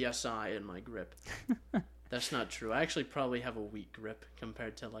 4,000 PSI in my grip. That's not true. I actually probably have a weak grip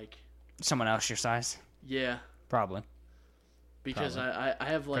compared to, someone else your size? Yeah. Probably. Because I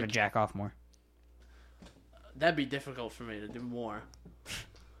have, Gotta jack off more. That'd be difficult for me to do more.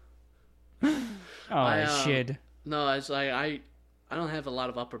 Shit. No, it's I don't have a lot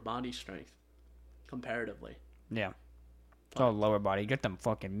of upper body strength, comparatively. Yeah. It's all lower body. Get them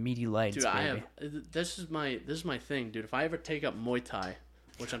fucking meaty legs, dude, baby. This is my thing, dude. If I ever take up Muay Thai,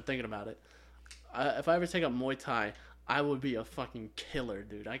 which I'm thinking about it, if I ever take up Muay Thai, I would be a fucking killer,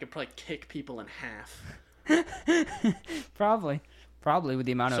 dude. I could probably kick people in half. Probably with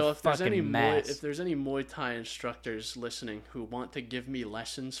the amount of fucking mass. If there's any Muay Thai instructors listening who want to give me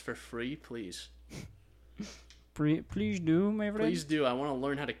lessons for free, please. Please do, my friend. Please do. I want to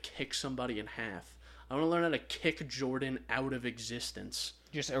learn how to kick somebody in half. I want to learn how to kick Jordan out of existence.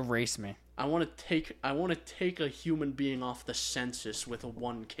 Just erase me. I want to take a human being off the census with a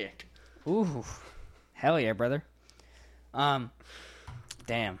one kick. Ooh, hell yeah, brother.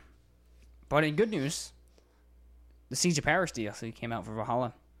 Damn. But in good news, the Siege of Paris DLC came out for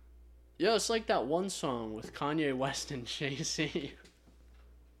Valhalla. Yeah, it's like that one song with Kanye West and Jay-Z.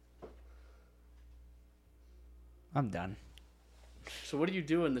 I'm done. So what do you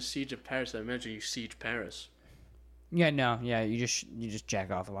do in the Siege of Paris? I imagine you siege Paris. Yeah, no, yeah, you just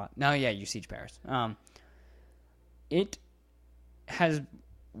jack off a lot. No, yeah, you siege Paris. It has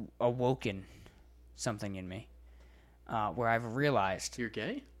awoken something in me, where I've realized You're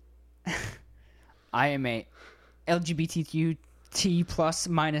gay? I am a LGBTQ plus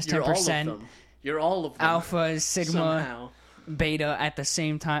minus 10%. You're all of them. Alpha, Sigma, somehow. Beta at the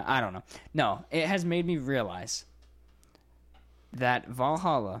same time. I don't know. No, it has made me realize that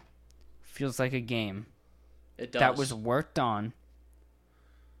Valhalla feels like a game It does. that was worked on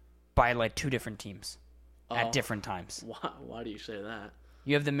by like two different teams at different times. Why do you say that?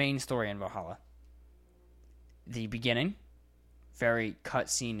 You have the main story in Valhalla. The beginning, very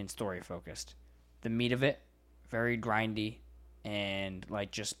cutscene and story focused. The meat of it, very grindy and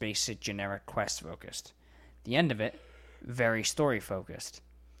like just basic generic quest focused. The end of it, very story focused.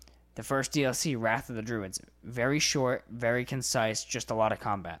 The first DLC, Wrath of the Druids, very short, very concise, just a lot of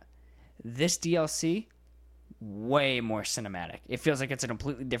combat. This DLC, way more cinematic. It feels like it's a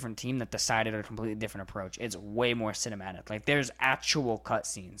completely different team that decided a completely different approach. It's way more cinematic. Like, there's actual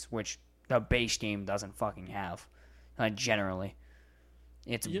cutscenes, which the base game doesn't fucking have. Generally.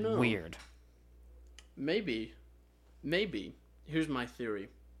 It's weird. Maybe, here's my theory.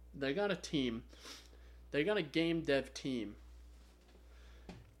 They got a team. They got a game dev team.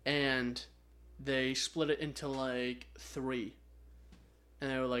 And they split it into, like, 3.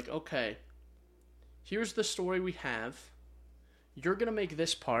 And they were like, okay, here's the story we have. You're going to make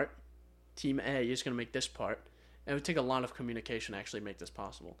this part. Team A is going to make this part. And it would take a lot of communication to actually make this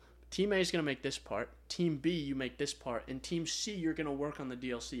possible. Team A is going to make this part. Team B, you make this part. And Team C, you're going to work on the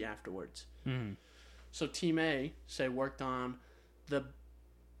DLC afterwards. Mm-hmm. So Team A, say, worked on the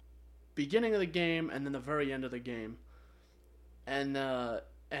beginning of the game and then the very end of the game. And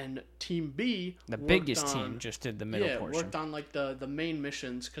Team B, the biggest team, just did the middle portion. Yeah, worked on like the main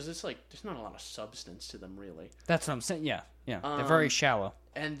missions because it's like there's not a lot of substance to them really. That's what I'm saying. Yeah. They're very shallow.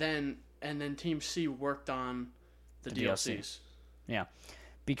 And then Team C worked on the DLCs. Yeah,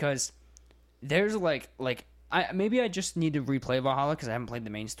 because there's maybe I just need to replay Valhalla because I haven't played the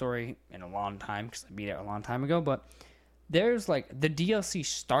main story in a long time because I beat it a long time ago. But there's like the DLC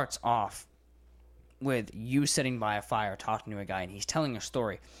starts off with you sitting by a fire talking to a guy and he's telling a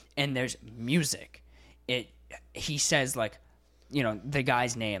story and there's music. He says like, the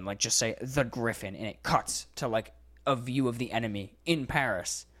guy's name, like just say the Griffin, and it cuts to like a view of the enemy in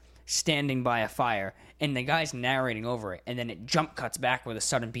Paris standing by a fire and the guy's narrating over it and then it jump cuts back with a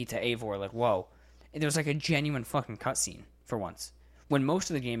sudden beat to Eivor, like whoa. And there's like a genuine fucking cutscene for once. When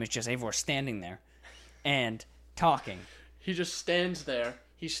most of the game is just Eivor standing there and talking. He just stands there.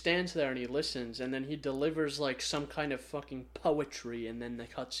 He stands there and he listens, and then he delivers, like, some kind of fucking poetry, and then the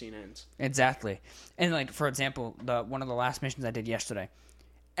cutscene ends. Exactly. And, like, for example, one of the last missions I did yesterday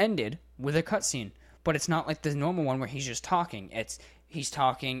ended with a cutscene, but it's not like the normal one where he's just talking. He's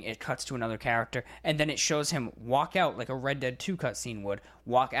talking, it cuts to another character, and then it shows him walk out like a Red Dead 2 cutscene would,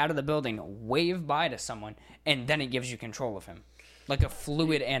 walk out of the building, wave by to someone, and then it gives you control of him. Like a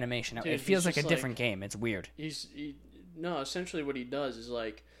fluid animation. Dude, it feels like a different game. It's weird. No, essentially what he does is,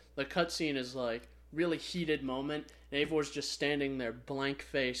 like, the cutscene is, like, really heated moment, and Eivor's just standing there, blank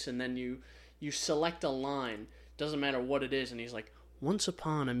face, and then you select a line, doesn't matter what it is, and he's like, once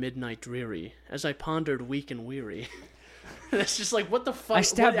upon a midnight dreary, as I pondered weak and weary. It's just like, what the fuck?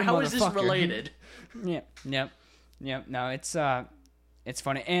 How is this related? Yep. No, it's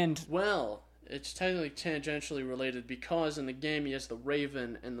funny, and... Well, it's technically tangentially related, because in the game he has the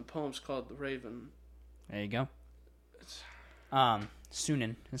Raven, and the poem's called The Raven. There you go.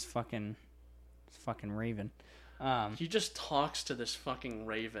 Sunan is fucking Raven. He just talks to this fucking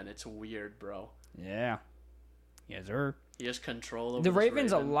Raven. It's weird, bro. Yeah. Yes, sir. He has control over the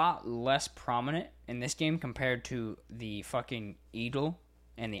Raven's Raven. A lot less prominent in this game compared to the fucking eagle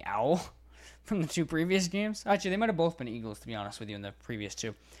and the owl from the two previous games. Actually, they might have both been eagles, to be honest with you, in the previous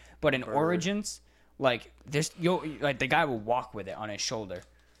two. But in Origins, like this, like the guy will walk with it on his shoulder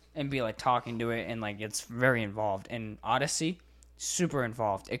and be like talking to it, and like it's very involved. In Odyssey, super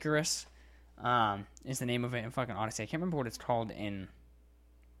involved. Icarus is the name of it in fucking Odyssey. I can't remember what it's called in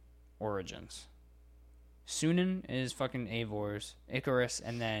Origins. Sunan is fucking Eivor's. Icarus,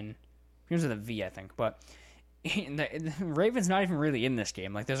 and then here's with a V, I think. But the Raven's not even really in this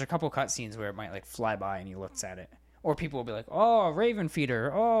game. Like, there's a couple cutscenes where it might like fly by and he looks at it, or people will be like, "Oh, Raven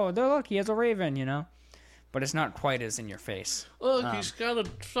feeder. Oh, look, he has a Raven," but it's not quite as in your face. Look, he's got a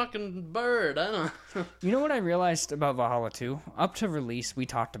fucking bird. I don't know. You know what I realized about Valhalla 2? Up to release, we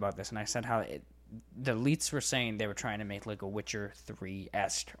talked about this, and I said how the elites were saying they were trying to make like a Witcher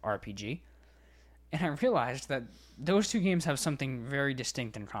 3-esque RPG. And I realized that those two games have something very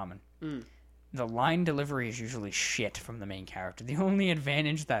distinct in common. The line delivery is usually shit from the main character. The only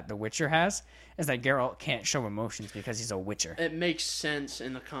advantage that The Witcher has is that Geralt can't show emotions because he's a Witcher. It makes sense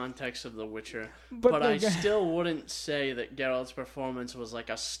in the context of The Witcher, but I still wouldn't say that Geralt's performance was like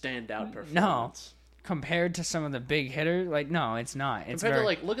a standout performance. No, compared to some of the big hitters, like no, it's not. It's compared to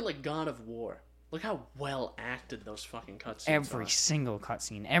like look at like God of War. Look how well acted those fucking cutscenes are. Every single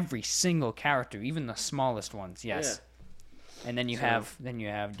cutscene, every single character, even the smallest ones. Yes. Yeah. And then you have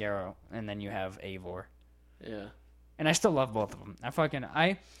Geralt, and then you have Eivor. Yeah. And I still love both of them.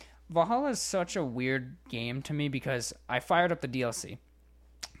 Valhalla is such a weird game to me because I fired up the DLC.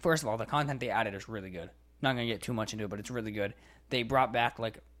 First of all, the content they added is really good. Not gonna get too much into it, but it's really good. They brought back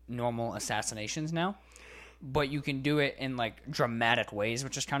like normal assassinations now, but you can do it in like dramatic ways,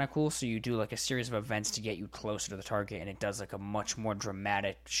 which is kind of cool. So you do like a series of events to get you closer to the target, and it does like a much more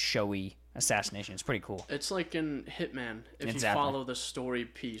dramatic, showy assassination. It's pretty cool. It's like in Hitman, if you follow the story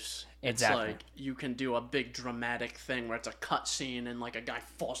piece, it's like you can do a big dramatic thing where it's a cutscene and like a guy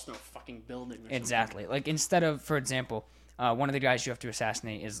falls through a fucking building or exactly something. Like instead of, for example, one of the guys you have to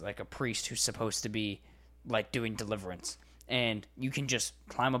assassinate is like a priest who's supposed to be like doing deliverance, and you can just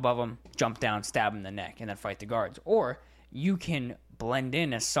climb above him, jump down, stab him in the neck, and then fight the guards. Or you can blend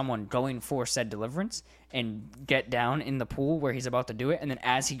in as someone going for said deliverance and get down in the pool where he's about to do it, and then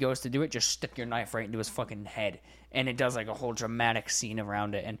as he goes to do it, just stick your knife right into his fucking head, and it does like a whole dramatic scene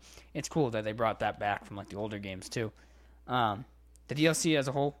around it. And it's cool that they brought that back from like the older games too. The DLC as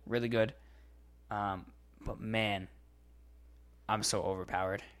a whole, really good, but man, I'm so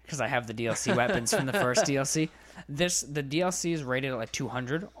overpowered because I have the DLC weapons from the first DLC. The DLC is rated at like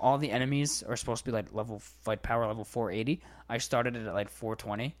 200. All the enemies are supposed to be like fight power level 480. I started it at like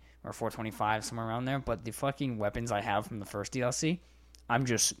 420 or 425, somewhere around there. But the fucking weapons I have from the first DLC, I'm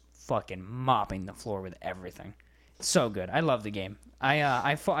just fucking mopping the floor with everything. It's so good. I love the game.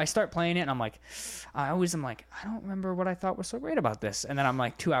 I start playing it and I'm like, I don't remember what I thought was so great about this. And then I'm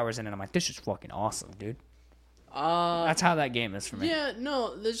like 2 hours in and I'm like, this is fucking awesome, dude. That's how that game is for me. Yeah,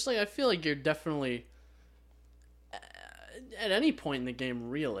 no, there's like I feel like you're definitely at any point in the game,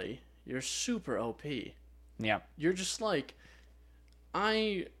 really, you're super OP. Yeah, you're just like,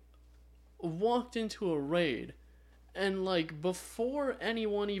 I walked into a raid, and like before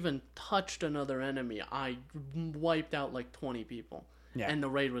anyone even touched another enemy, I wiped out like 20 people, and the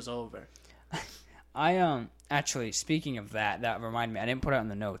raid was over. Actually, speaking of that reminded me, I didn't put it in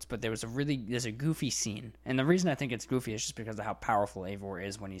the notes, but there's a goofy scene. And the reason I think it's goofy is just because of how powerful Eivor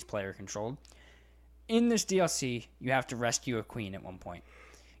is when he's player controlled. In this DLC, you have to rescue a queen at one point.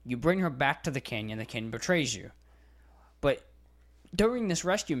 You bring her back to the king, and the king betrays you. But during this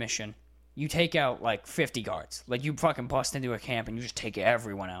rescue mission, you take out like 50 guards. Like you fucking bust into a camp and you just take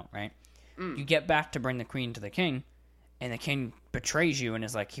everyone out, right? You get back to bring the queen to the king, and the king betrays you and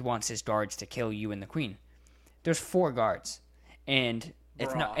is like, he wants his guards to kill you and the queen. There's 4 guards, and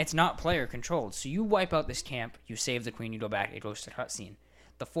it's not player controlled. So you wipe out this camp, you save the queen, you go back, it goes to cutscene.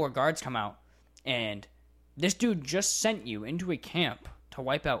 The 4 guards come out, and this dude just sent you into a camp to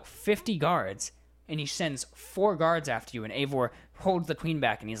wipe out 50 guards, and he sends 4 guards after you, and Eivor holds the queen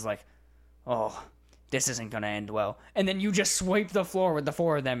back, and he's like, oh, this isn't going to end well. And then you just swipe the floor with the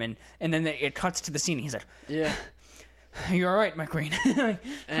 4 of them, and then it cuts to the scene, and he's like, yeah. You're all right, my queen.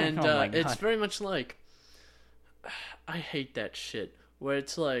 And it's very much like, I hate that shit, where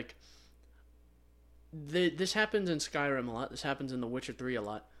it's like, this happens in Skyrim a lot, this happens in The Witcher 3 a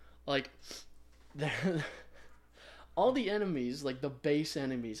lot. Like, all the enemies, like the base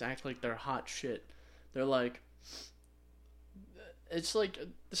enemies, act like they're hot shit. They're like, it's like,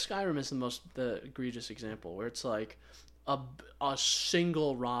 Skyrim is the egregious example, where it's like, a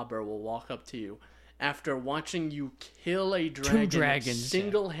single robber will walk up to you after watching you kill a dragon 2 dragons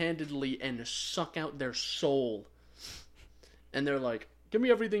single-handedly and suck out their soul. And they're like, give me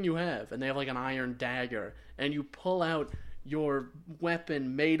everything you have. And they have like an iron dagger. And you pull out your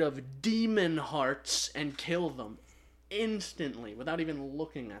weapon made of demon hearts and kill them instantly without even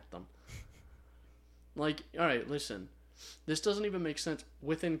looking at them. Like, alright, listen. This doesn't even make sense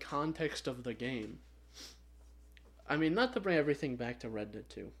within context of the game. I mean, not to bring everything back to Red Dead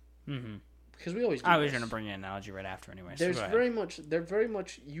 2. Mm-hmm. Because we always do I was going to bring an analogy right after anyway. They're very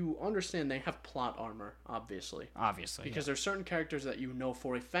much, you understand they have plot armor, obviously. Obviously. Because there's certain characters that you know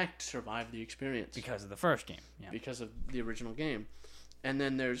for a fact survive the experience. Because of the first game. Yeah. Because of the original game. And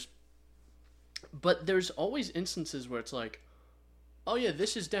then there's But there's always instances where it's like, oh yeah,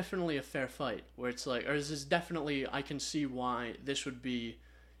 this is definitely a fair fight. Where it's like, or this is definitely, I can see why this would be,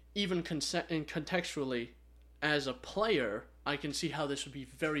 even contextually, as a player, I can see how this would be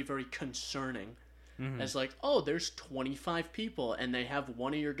very, very concerning. Mm-hmm. As like, oh, there's 25 people, and they have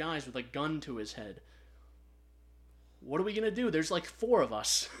one of your guys with a gun to his head. What are we going to do? There's like 4 of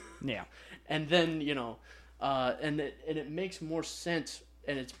us. Yeah. And then, and it makes more sense,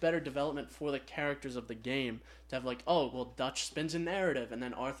 and it's better development for the characters of the game to have like, oh, well, Dutch spins a narrative, and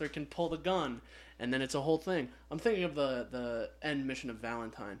then Arthur can pull the gun, and then it's a whole thing. I'm thinking of the end mission of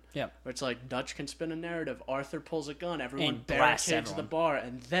Valentine. Yeah. Where it's like, Dutch can spin a narrative, Arthur pulls a gun, everyone And barricades the bar,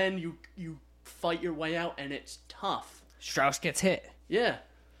 and then you fight your way out, and it's tough. Strauss gets hit. Yeah.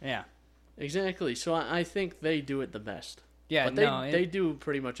 Yeah. Exactly. So I think they do it the best. Yeah, but they do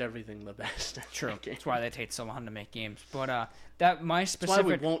pretty much everything the best. True. That's why they take so long to make games. But that's why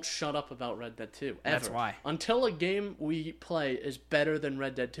we won't shut up about Red Dead 2. Ever. That's why. Until a game we play is better than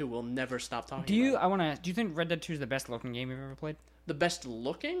Red Dead 2, we'll never stop talking about it. Do you think Red Dead 2 is the best looking game you've ever played? The best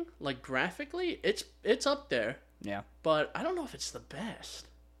looking? Like graphically? It's up there. Yeah. But I don't know if it's the best.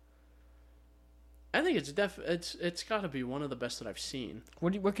 I think it's got to be one of the best that I've seen.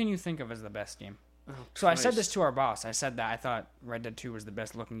 What can you think of as the best game? Oh, so I said this to our boss. I said that I thought Red Dead 2 was the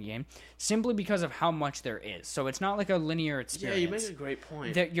best looking game simply because of how much there is. So it's not like a linear experience. Yeah, you make a great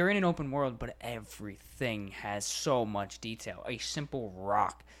point. You're in an open world, but everything has so much detail. A simple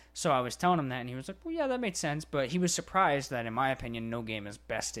rock. So I was telling him that, and he was like, well, yeah, that makes sense. But he was surprised that, in my opinion, no game has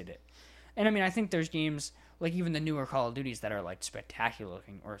bested it. And I mean, I think there's games, like even the newer Call of Duties, that are like spectacular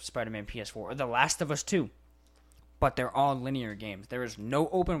looking, or Spider-Man PS4, or The Last of Us 2. But they're all linear games. There is no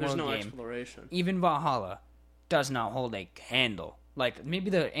open world game. There's no exploration. Even Valhalla does not hold a candle. Like, maybe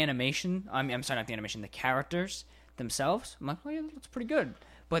the animation, I'm sorry, not the animation, the characters themselves, I'm like, oh yeah, that's pretty good.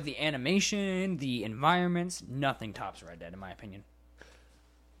 But the animation, the environments, nothing tops Red Dead, in my opinion.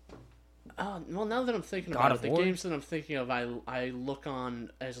 Well, now that I'm thinking about it, the games that I'm thinking of, I look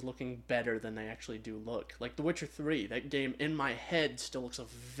on as looking better than they actually do look. Like The Witcher 3, that game in my head still looks a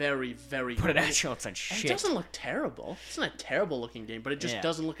very, very good. But it actually looks like shit. It doesn't look terrible. It's not a terrible looking game, but it just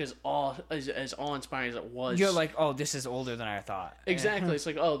doesn't look as awe-inspiring as it was. You're like, oh, this is older than I thought. Exactly. It's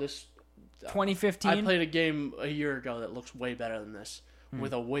like, oh, this... 2015? I played a game a year ago that looks way better than this,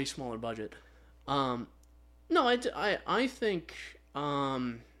 with a way smaller budget. No, I think...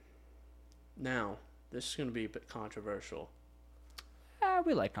 Now, this is going to be a bit controversial.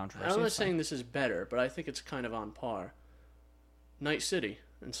 We like controversy. I'm not saying this is better, but I think it's kind of on par. Night City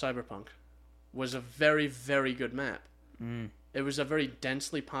in Cyberpunk was a very, very good map. It was a very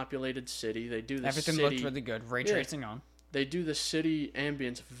densely populated city. They do the Everything looked really good. Ray tracing on. They do the city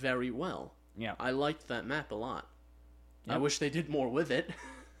ambience very well. Yeah. I liked that map a lot. Yep. I wish they did more with it.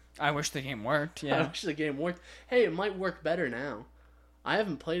 I wish the game worked, yeah. I wish the game worked. Hey, it might work better now. I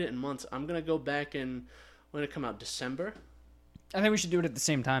haven't played it in months. I'm going to go back in... When it come out? December? I think we should do it at the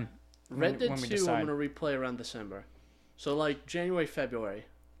same time. Red Dead 2, I'm going to replay around December. So, like, January, February.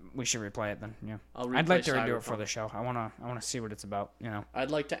 We should replay it then, yeah. I'd like to redo it for the show. I want to see what it's about, you know. I'd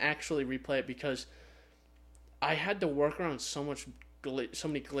like to actually replay it because I had to work around so many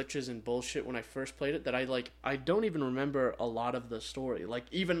glitches and bullshit when I first played it that I don't even remember a lot of the story. Like,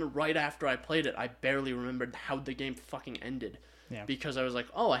 even right after I played it, I barely remembered how the game fucking ended. Yeah. Because I was like,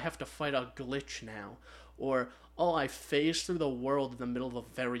 oh, I have to fight a glitch now. Or, oh, I phased through the world in the middle of a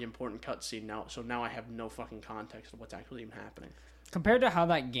very important cutscene now, so now I have no fucking context of what's actually even happening. Compared to how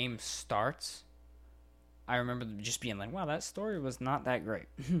that game starts, I remember just being like, wow, that story was not that great.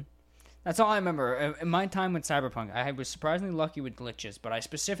 That's all I remember. In my time with Cyberpunk, I was surprisingly lucky with glitches, but I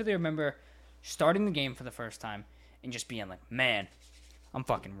specifically remember starting the game for the first time and just being like, man, I'm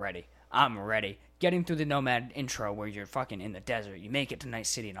fucking ready. I'm ready. Getting through the Nomad intro where you're fucking in the desert. You make it to Night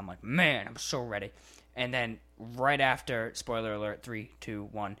City, and I'm like, man, I'm so ready. And then right after, spoiler alert, 3, 2,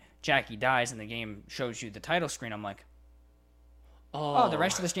 1, Jackie dies, and the game shows you the title screen. I'm like, oh, the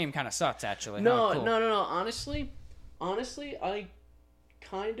rest of this game kind of sucks, actually. No, cool. no. Honestly, I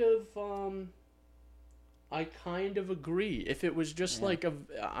kind of agree. If it was just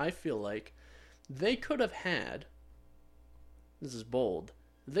I feel like they could have had, this is bold,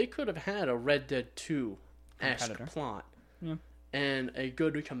 they could have had a Red Dead 2-esque plot. Yeah. And a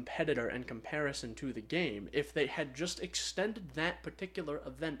good competitor in comparison to the game if they had just extended that particular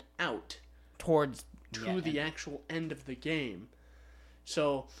event out to the actual end of the game.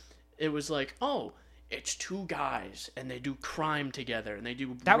 So it was like, oh, it's two guys and they do crime together and they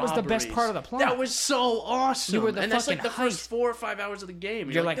do That robberies. was the best part of the plot. That was so awesome. You were the and that's like the heist. first 4 or 5 hours of the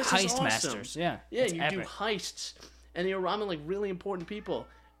game. You're like this heist is awesome. masters. Yeah. Yeah, it's you epic. do heists and you're robbing like really important people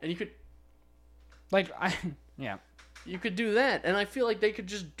and you could Yeah. You could do that, and I feel like they could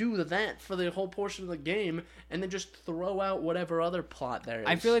just do that for the whole portion of the game, and then just throw out whatever other plot there is.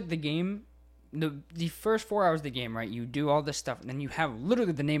 I feel like the game, the first 4 hours of the game, right, you do all this stuff, and then you have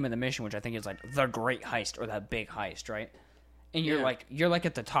literally the name of the mission, which I think is like the Great Heist, or the Big Heist, right? And you're like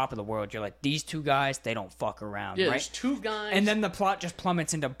at the top of the world. You're like, these two guys, they don't fuck around, yeah, right? There's two guys. And then the plot just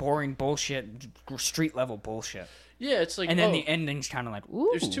plummets into boring bullshit, street-level bullshit. Yeah, it's like, and then the ending's kind of like, ooh.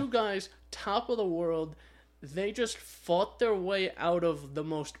 There's two guys, top of the world. They just fought their way out of the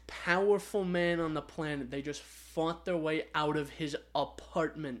most powerful man on the planet. They just fought their way out of his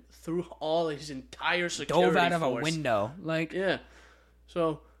apartment through all his entire security dove out of force. A window. Like, yeah.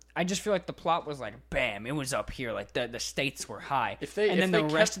 So I just feel like the plot was like, bam, it was up here. Like, the stakes were high. And then the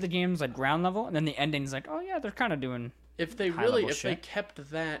rest of the game's like ground level, and then the ending's like, oh yeah, they're kind of doing if they kept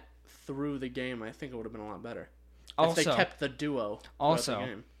that through the game, I think it would have been a lot better. If they kept the duo throughout the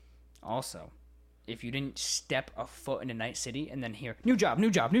game. Also, if you didn't step a foot into Night City and then hear, new job, and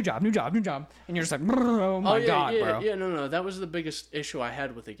you're just like, oh my god, bro. Yeah, no, that was the biggest issue I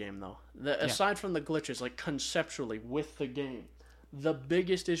had with the game, though. Aside from the glitches, like, conceptually, with the game, the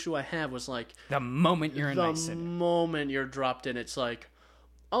biggest issue I have was, like... the moment you're in Night City. The moment you're dropped in, it's like,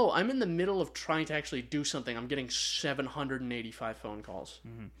 oh, I'm in the middle of trying to actually do something. I'm getting 785 phone calls.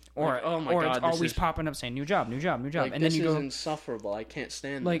 Mm-hmm. Or, like, oh my god, it's always popping up saying, new job. Like, and then you go... this is insufferable. I can't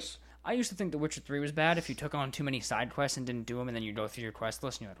stand this. I used to think The Witcher 3 was bad if you took on too many side quests and didn't do them, and then you go through your quest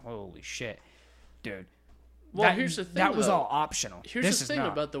list and you're like, holy shit, dude. Well, here's the thing, that was all optional. Here's the thing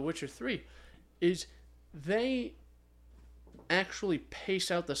about The Witcher 3 is they actually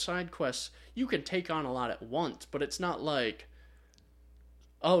pace out the side quests. You can take on a lot at once, but it's not like,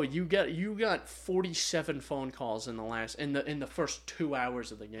 oh, you got 47 phone calls in the first 2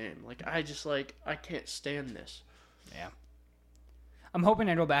 hours of the game. Like, I can't stand this. Yeah. I'm hoping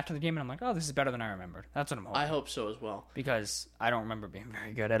I go back to the game and I'm like, oh, this is better than I remembered. That's what I'm hoping. I hope so as well. Because I don't remember being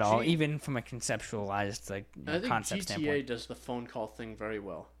very good at all, even from a conceptualized concept standpoint. GTA does the phone call thing very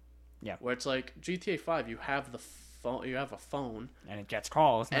well. Yeah. Where it's like GTA 5, you have a phone, and it gets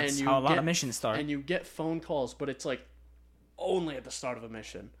calls. And that's how a lot of missions start. And you get phone calls, but it's like only at the start of a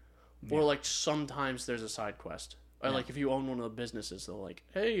mission, or like sometimes there's a side quest, or like if you own one of the businesses, they're like,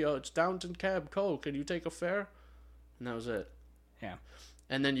 hey, it's Downton Cab Co. Can you take a fare? And that was it. Yeah.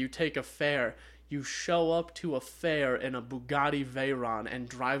 And then you take a fare. You show up to a fair in a Bugatti Veyron and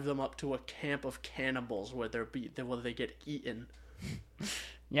drive them up to a camp of cannibals where they get eaten.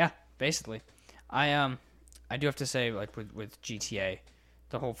 Yeah, basically. I do have to say, like, with GTA,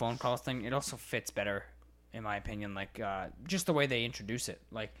 the whole phone call thing, it also fits better, in my opinion, like, just the way they introduce it.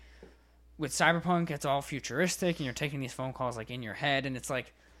 Like, with Cyberpunk, it's all futuristic, and you're taking these phone calls, like, in your head, and it's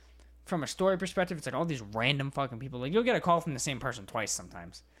like, from a story perspective, it's like all these random fucking people. Like, you'll get a call from the same person twice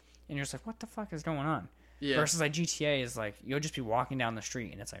sometimes. And you're just like, what the fuck is going on? Yeah. Versus, like, GTA is like, you'll just be walking down the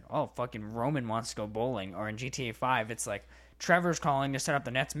street, and it's like, oh, fucking Roman wants to go bowling. Or in GTA 5, it's like, Trevor's calling to set up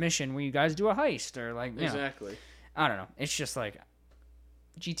the next mission where you guys do a heist. Or, like, exactly. I don't know. It's just like,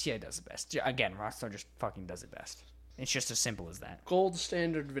 GTA does it best. Again, Rockstar just fucking does it best. It's just as simple as that. Gold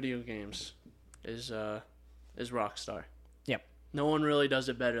standard video games is Rockstar. Yep. No one really does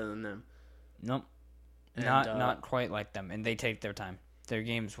it better than them. Nope. And, not quite like them. And they take their time. Their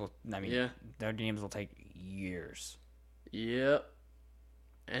games will, their games will take years. Yep.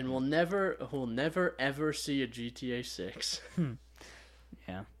 And we'll never ever see a GTA 6.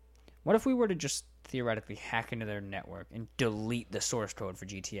 Yeah. What if we were to just theoretically hack into their network and delete the source code for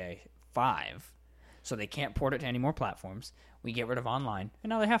GTA 5 so they can't port it to any more platforms? We get rid of online, and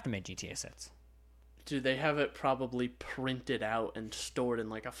now they have to make GTA 6. Dude, they have it probably printed out and stored in,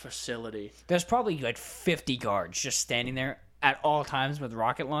 like, a facility. There's probably, like, 50 guards just standing there at all times with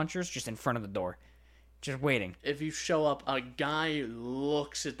rocket launchers just in front of the door. Just waiting. If you show up, a guy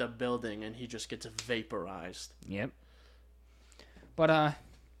looks at the building and he just gets vaporized. Yep. But,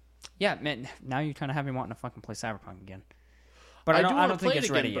 yeah, man, now you kind of have me wanting to fucking play Cyberpunk again. But I don't think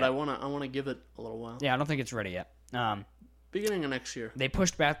it's ready yet. But I want to give it a little while. Yeah, I don't think it's ready yet. Beginning of next year. They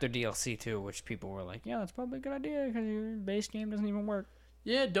pushed back their DLC, too, which people were like, yeah, that's probably a good idea because your base game doesn't even work.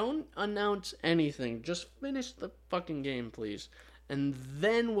 Yeah, don't announce anything. Just finish the fucking game, please. And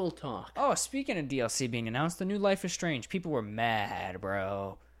then we'll talk. Oh, speaking of DLC being announced, the new Life is Strange. People were mad,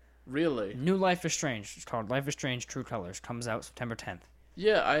 bro. Really? New Life is Strange. It's called Life is Strange True Colors. Comes out September 10th.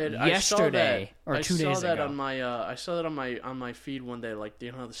 Yeah, I saw that. Or 2 days ago. I saw that on my feed one day. Like,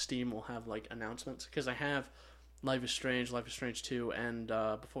 you know how the Steam will have, like, announcements? Because I have Life is Strange 2, and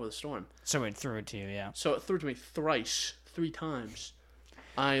Before the Storm. So it threw it to you, yeah. So it threw it to me 3 times.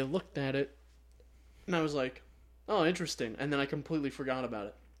 I looked at it, and I was like, oh, interesting. And then I completely forgot about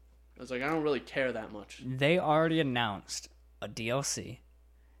it. I was like, I don't really care that much. They already announced a DLC.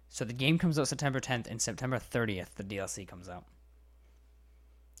 So the game comes out September 10th, and September 30th, the DLC comes out.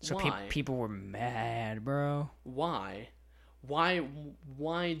 So Why? People were mad, bro. Why?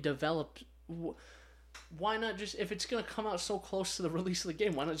 Why develop... Why not just... If it's going to come out so close to the release of the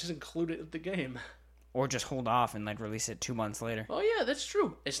game, why not just include it in the game? Or just hold off and, like, release it 2 months later. Oh, yeah, that's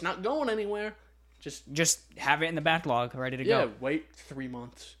true. It's not going anywhere. Just have it in the backlog, ready to go. Yeah, wait 3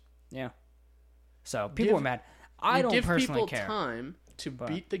 months. Yeah. So, people were mad. I don't personally care. Give people time to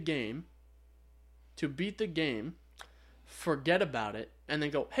beat the game, forget about it, and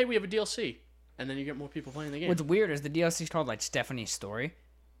then go, hey, we have a DLC. And then you get more people playing the game. What's weird is the DLC is called, like, Stephanie's Story,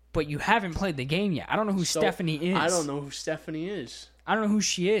 but you haven't played the game yet. I don't know who Stephanie is. I don't know who Stephanie is. I don't know who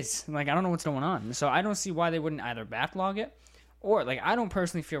she is. Like, I don't know what's going on. So I don't see why they wouldn't either backlog it, or, like, I don't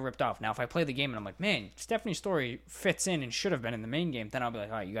personally feel ripped off. Now, if I play the game and I'm like, man, Stephanie's Story fits in and should have been in the main game, then I'll be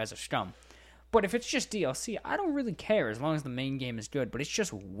like, all right, you guys are scum. But if it's just DLC, I don't really care as long as the main game is good. But it's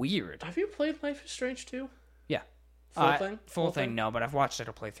just weird. Have you played Life is Strange 2? Yeah. Full thing? Full thing, no. But I've watched like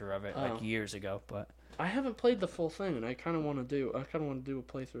a playthrough of it like years ago. But I haven't played the full thing, and I kind of want to do. I kind of want to do a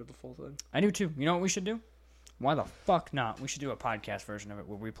playthrough of the full thing. I do too. You know what we should do? Why the fuck not? We should do a podcast version of it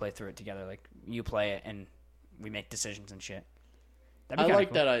where we play through it together. Like you play it and we make decisions and shit. I like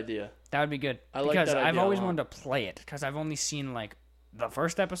cool. that idea. That would be good. Because I've always wanted to play it because I've only seen like the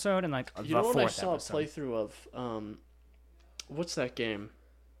first episode and like the fourth episode. I saw a playthrough of what's that game?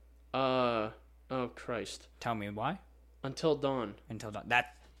 Oh Christ! Tell me why. Until Dawn. Until Dawn.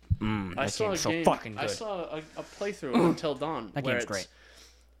 That game's so fucking good. I saw a playthrough of Until Dawn. That game's great.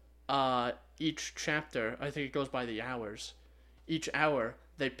 Each chapter, I think it goes by the hours. Each hour,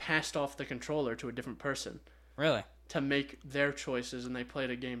 they passed off the controller to a different person. Really? To make their choices, and they play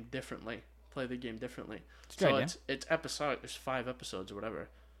the game differently. It's episodic. There's 5 episodes or whatever.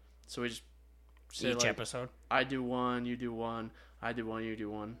 So we just say, each episode. I do one, you do one, I do one, you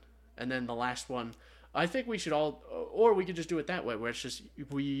do one, and then the last one. I think we should all, or we could just do it that way, where it's just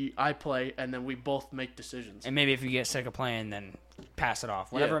I play, and then we both make decisions. And maybe if you get sick of playing, then pass it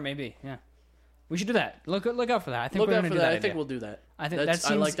off. Whatever it may be. Yeah. We should do that. Look out for that. I think we're going to do that. I think we'll do that. I think that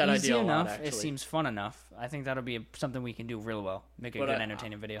seems I like that easy idea enough. A lot, actually. It seems fun enough. I think that'll be something we can do real well. Make a good,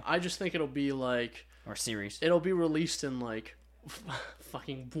 entertaining video. I just think it'll be like... Or series. It'll be released in like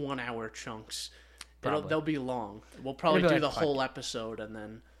fucking 1 hour chunks. They'll be long. We'll probably do the whole episode and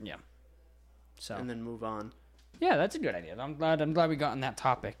then... Yeah. So. And then move on. Yeah, that's a good idea. I'm glad we got on that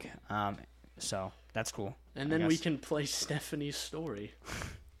topic. So that's cool. And then we can play Stephanie's Story.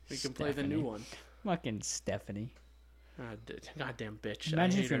 We can play the new one. Fucking Stephanie. Goddamn bitch.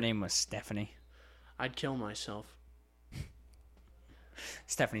 Imagine if your name was Stephanie. I'd kill myself.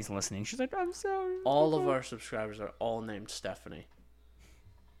 Stephanie's listening. She's like, I'm sorry. All of our subscribers are all named Stephanie.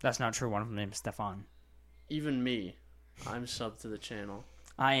 That's not true. One of them named Stefan. Even me. I'm subbed to the channel.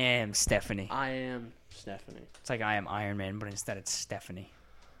 I am Stephanie. I am Stephanie. It's like I am Iron Man, but instead it's Stephanie.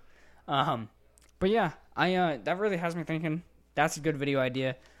 But yeah, that really has me thinking. That's a good video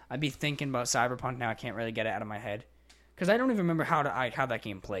idea. I'd be thinking about Cyberpunk now. I can't really get it out of my head because I don't even remember how that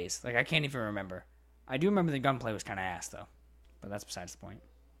game plays. Like I can't even remember. I do remember the gunplay was kind of ass though, but that's besides the point.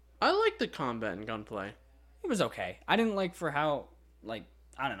 I like the combat and gunplay. It was okay. I didn't like for how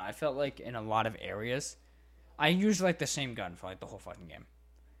I don't know. I felt like in a lot of areas, I used like the same gun for like the whole fucking game,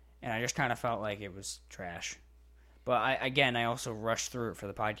 and I just kind of felt like it was trash. But I also rushed through it for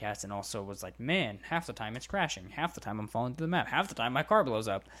the podcast and also was like, man, half the time it's crashing. Half the time I'm falling through the map. Half the time my car blows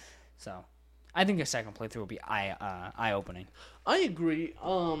up. So I think a second playthrough will be eye-opening. I agree.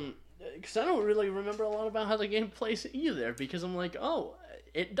 Because I don't really remember a lot about how the game plays either. Because I'm like, oh,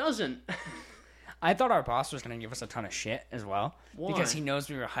 it doesn't. I thought our boss was going to give us a ton of shit as well. Why? Because he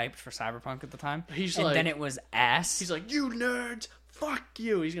knows we were hyped for Cyberpunk at the time. And then it was ass. He's like, you nerds! Fuck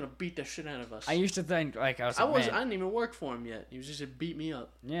you! He's gonna beat the shit out of us. I used to think I didn't even work for him yet. He was just gonna beat me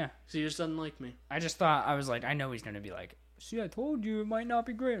up. Yeah. So he just doesn't like me. I just thought I was like, I know he's gonna be like, see, I told you it might not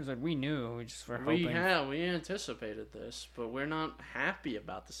be great. I was like, we knew. We just were hoping. We anticipated this, but we're not happy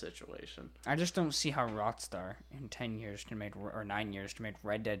about the situation. I just don't see how Rockstar in 10 years can make, or 9 years can make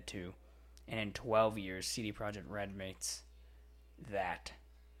Red Dead 2, and in 12 years CD Projekt Red makes that.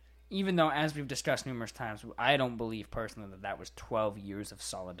 Even though, as we've discussed numerous times, I don't believe personally that was 12 years of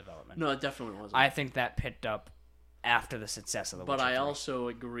solid development. No, it definitely wasn't. I think that picked up after the success of The Witcher 3. But I also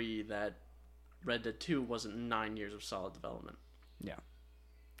agree that Red Dead 2 wasn't 9 years of solid development. Yeah,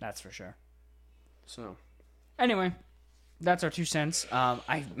 that's for sure. So, anyway, that's our 2 cents. Now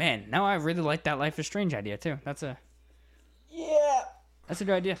I really like that Life is Strange idea too. That's a good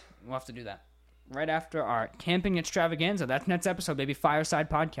idea. We'll have to do that. right after our camping extravaganza. That's next episode, baby. Fireside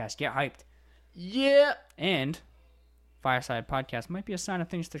Podcast. Get hyped. Yeah. And Fireside Podcast might be a sign of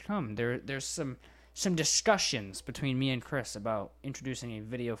things to come. There's some discussions between me and Chris about introducing a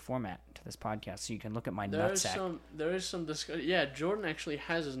video format to this podcast, so you can look at my nutsack. There is some discussion. Yeah, Jordan actually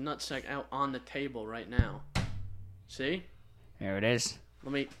has his nutsack out on the table right now. See? There it is.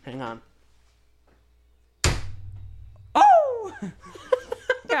 Let me hang on. Oh!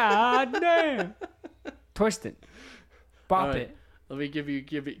 God damn! Twist it. Bop Right. it. Let me give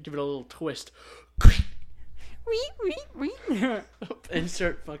it a little twist.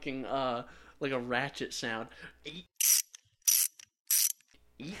 Insert fucking like a ratchet sound.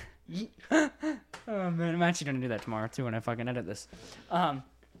 Oh man, I'm actually gonna do that tomorrow too when I fucking edit this. Or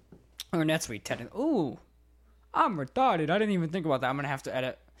next week, technically. Ooh, I'm retarded. I didn't even think about that. I'm gonna have to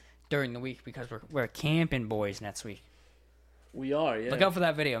edit during the week because we're camping boys next week. We are, yeah. Look out for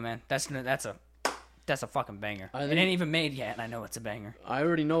that video, man. That's a fucking banger. It ain't even made yet, and I know it's a banger. I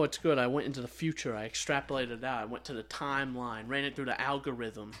already know it's good. I went into the future. I extrapolated it out. I went to the timeline, ran it through the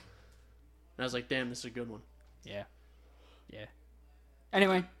algorithm, and I was like, "Damn, this is a good one." Yeah.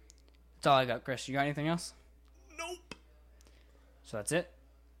 Anyway, that's all I got, Chris. You got anything else? Nope. So that's it.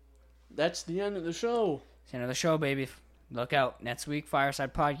 That's the end of the show. It's the end of the show, baby. Look out. Next week,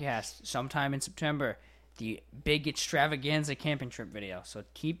 Fireside Podcast. Sometime in September. The big extravaganza camping trip video. So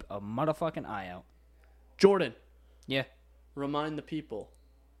keep a motherfucking eye out. Jordan, Yeah. remind the people,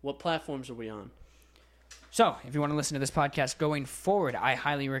 what platforms are we on? So, if you want to listen to this podcast going forward, I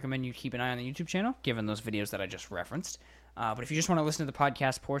highly recommend you keep an eye on the YouTube channel, given those videos that I just referenced. But if you just want to listen to the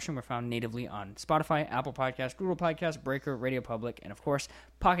podcast portion, we're found natively on Spotify, Apple Podcasts, Google Podcasts, Breaker, Radio Public, and of course,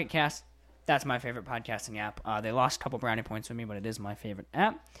 Pocket Cast. That's my favorite podcasting app. They lost a couple brownie points with me, but it is my favorite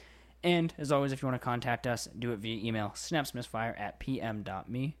app. And as always, if you want to contact us, do it via email,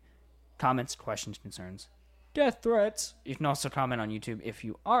 synapsemisfire@pm.me. Comments, questions, concerns, death threats. You can also comment on YouTube if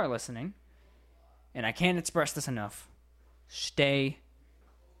you are listening. And I can't express this enough. Stay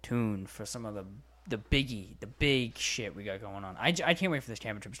tuned for some of the big shit we got going on. I can't wait for this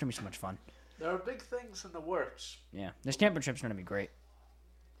camping trip. It's going to be so much fun. There are big things in the works. Yeah, this camping trip's going to be great.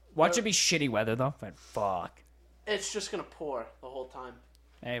 Watch it be shitty weather, though. But fuck. It's just going to pour the whole time.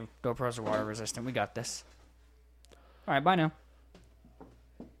 Hey, GoPros are water resistant. We got this. All right, bye now.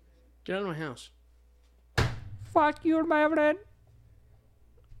 Get out of my house. Fuck you, my friend.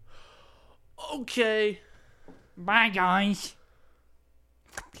 Okay. Bye, guys.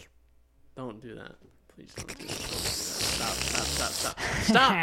 Don't do that. Please don't do that. Stop. Stop.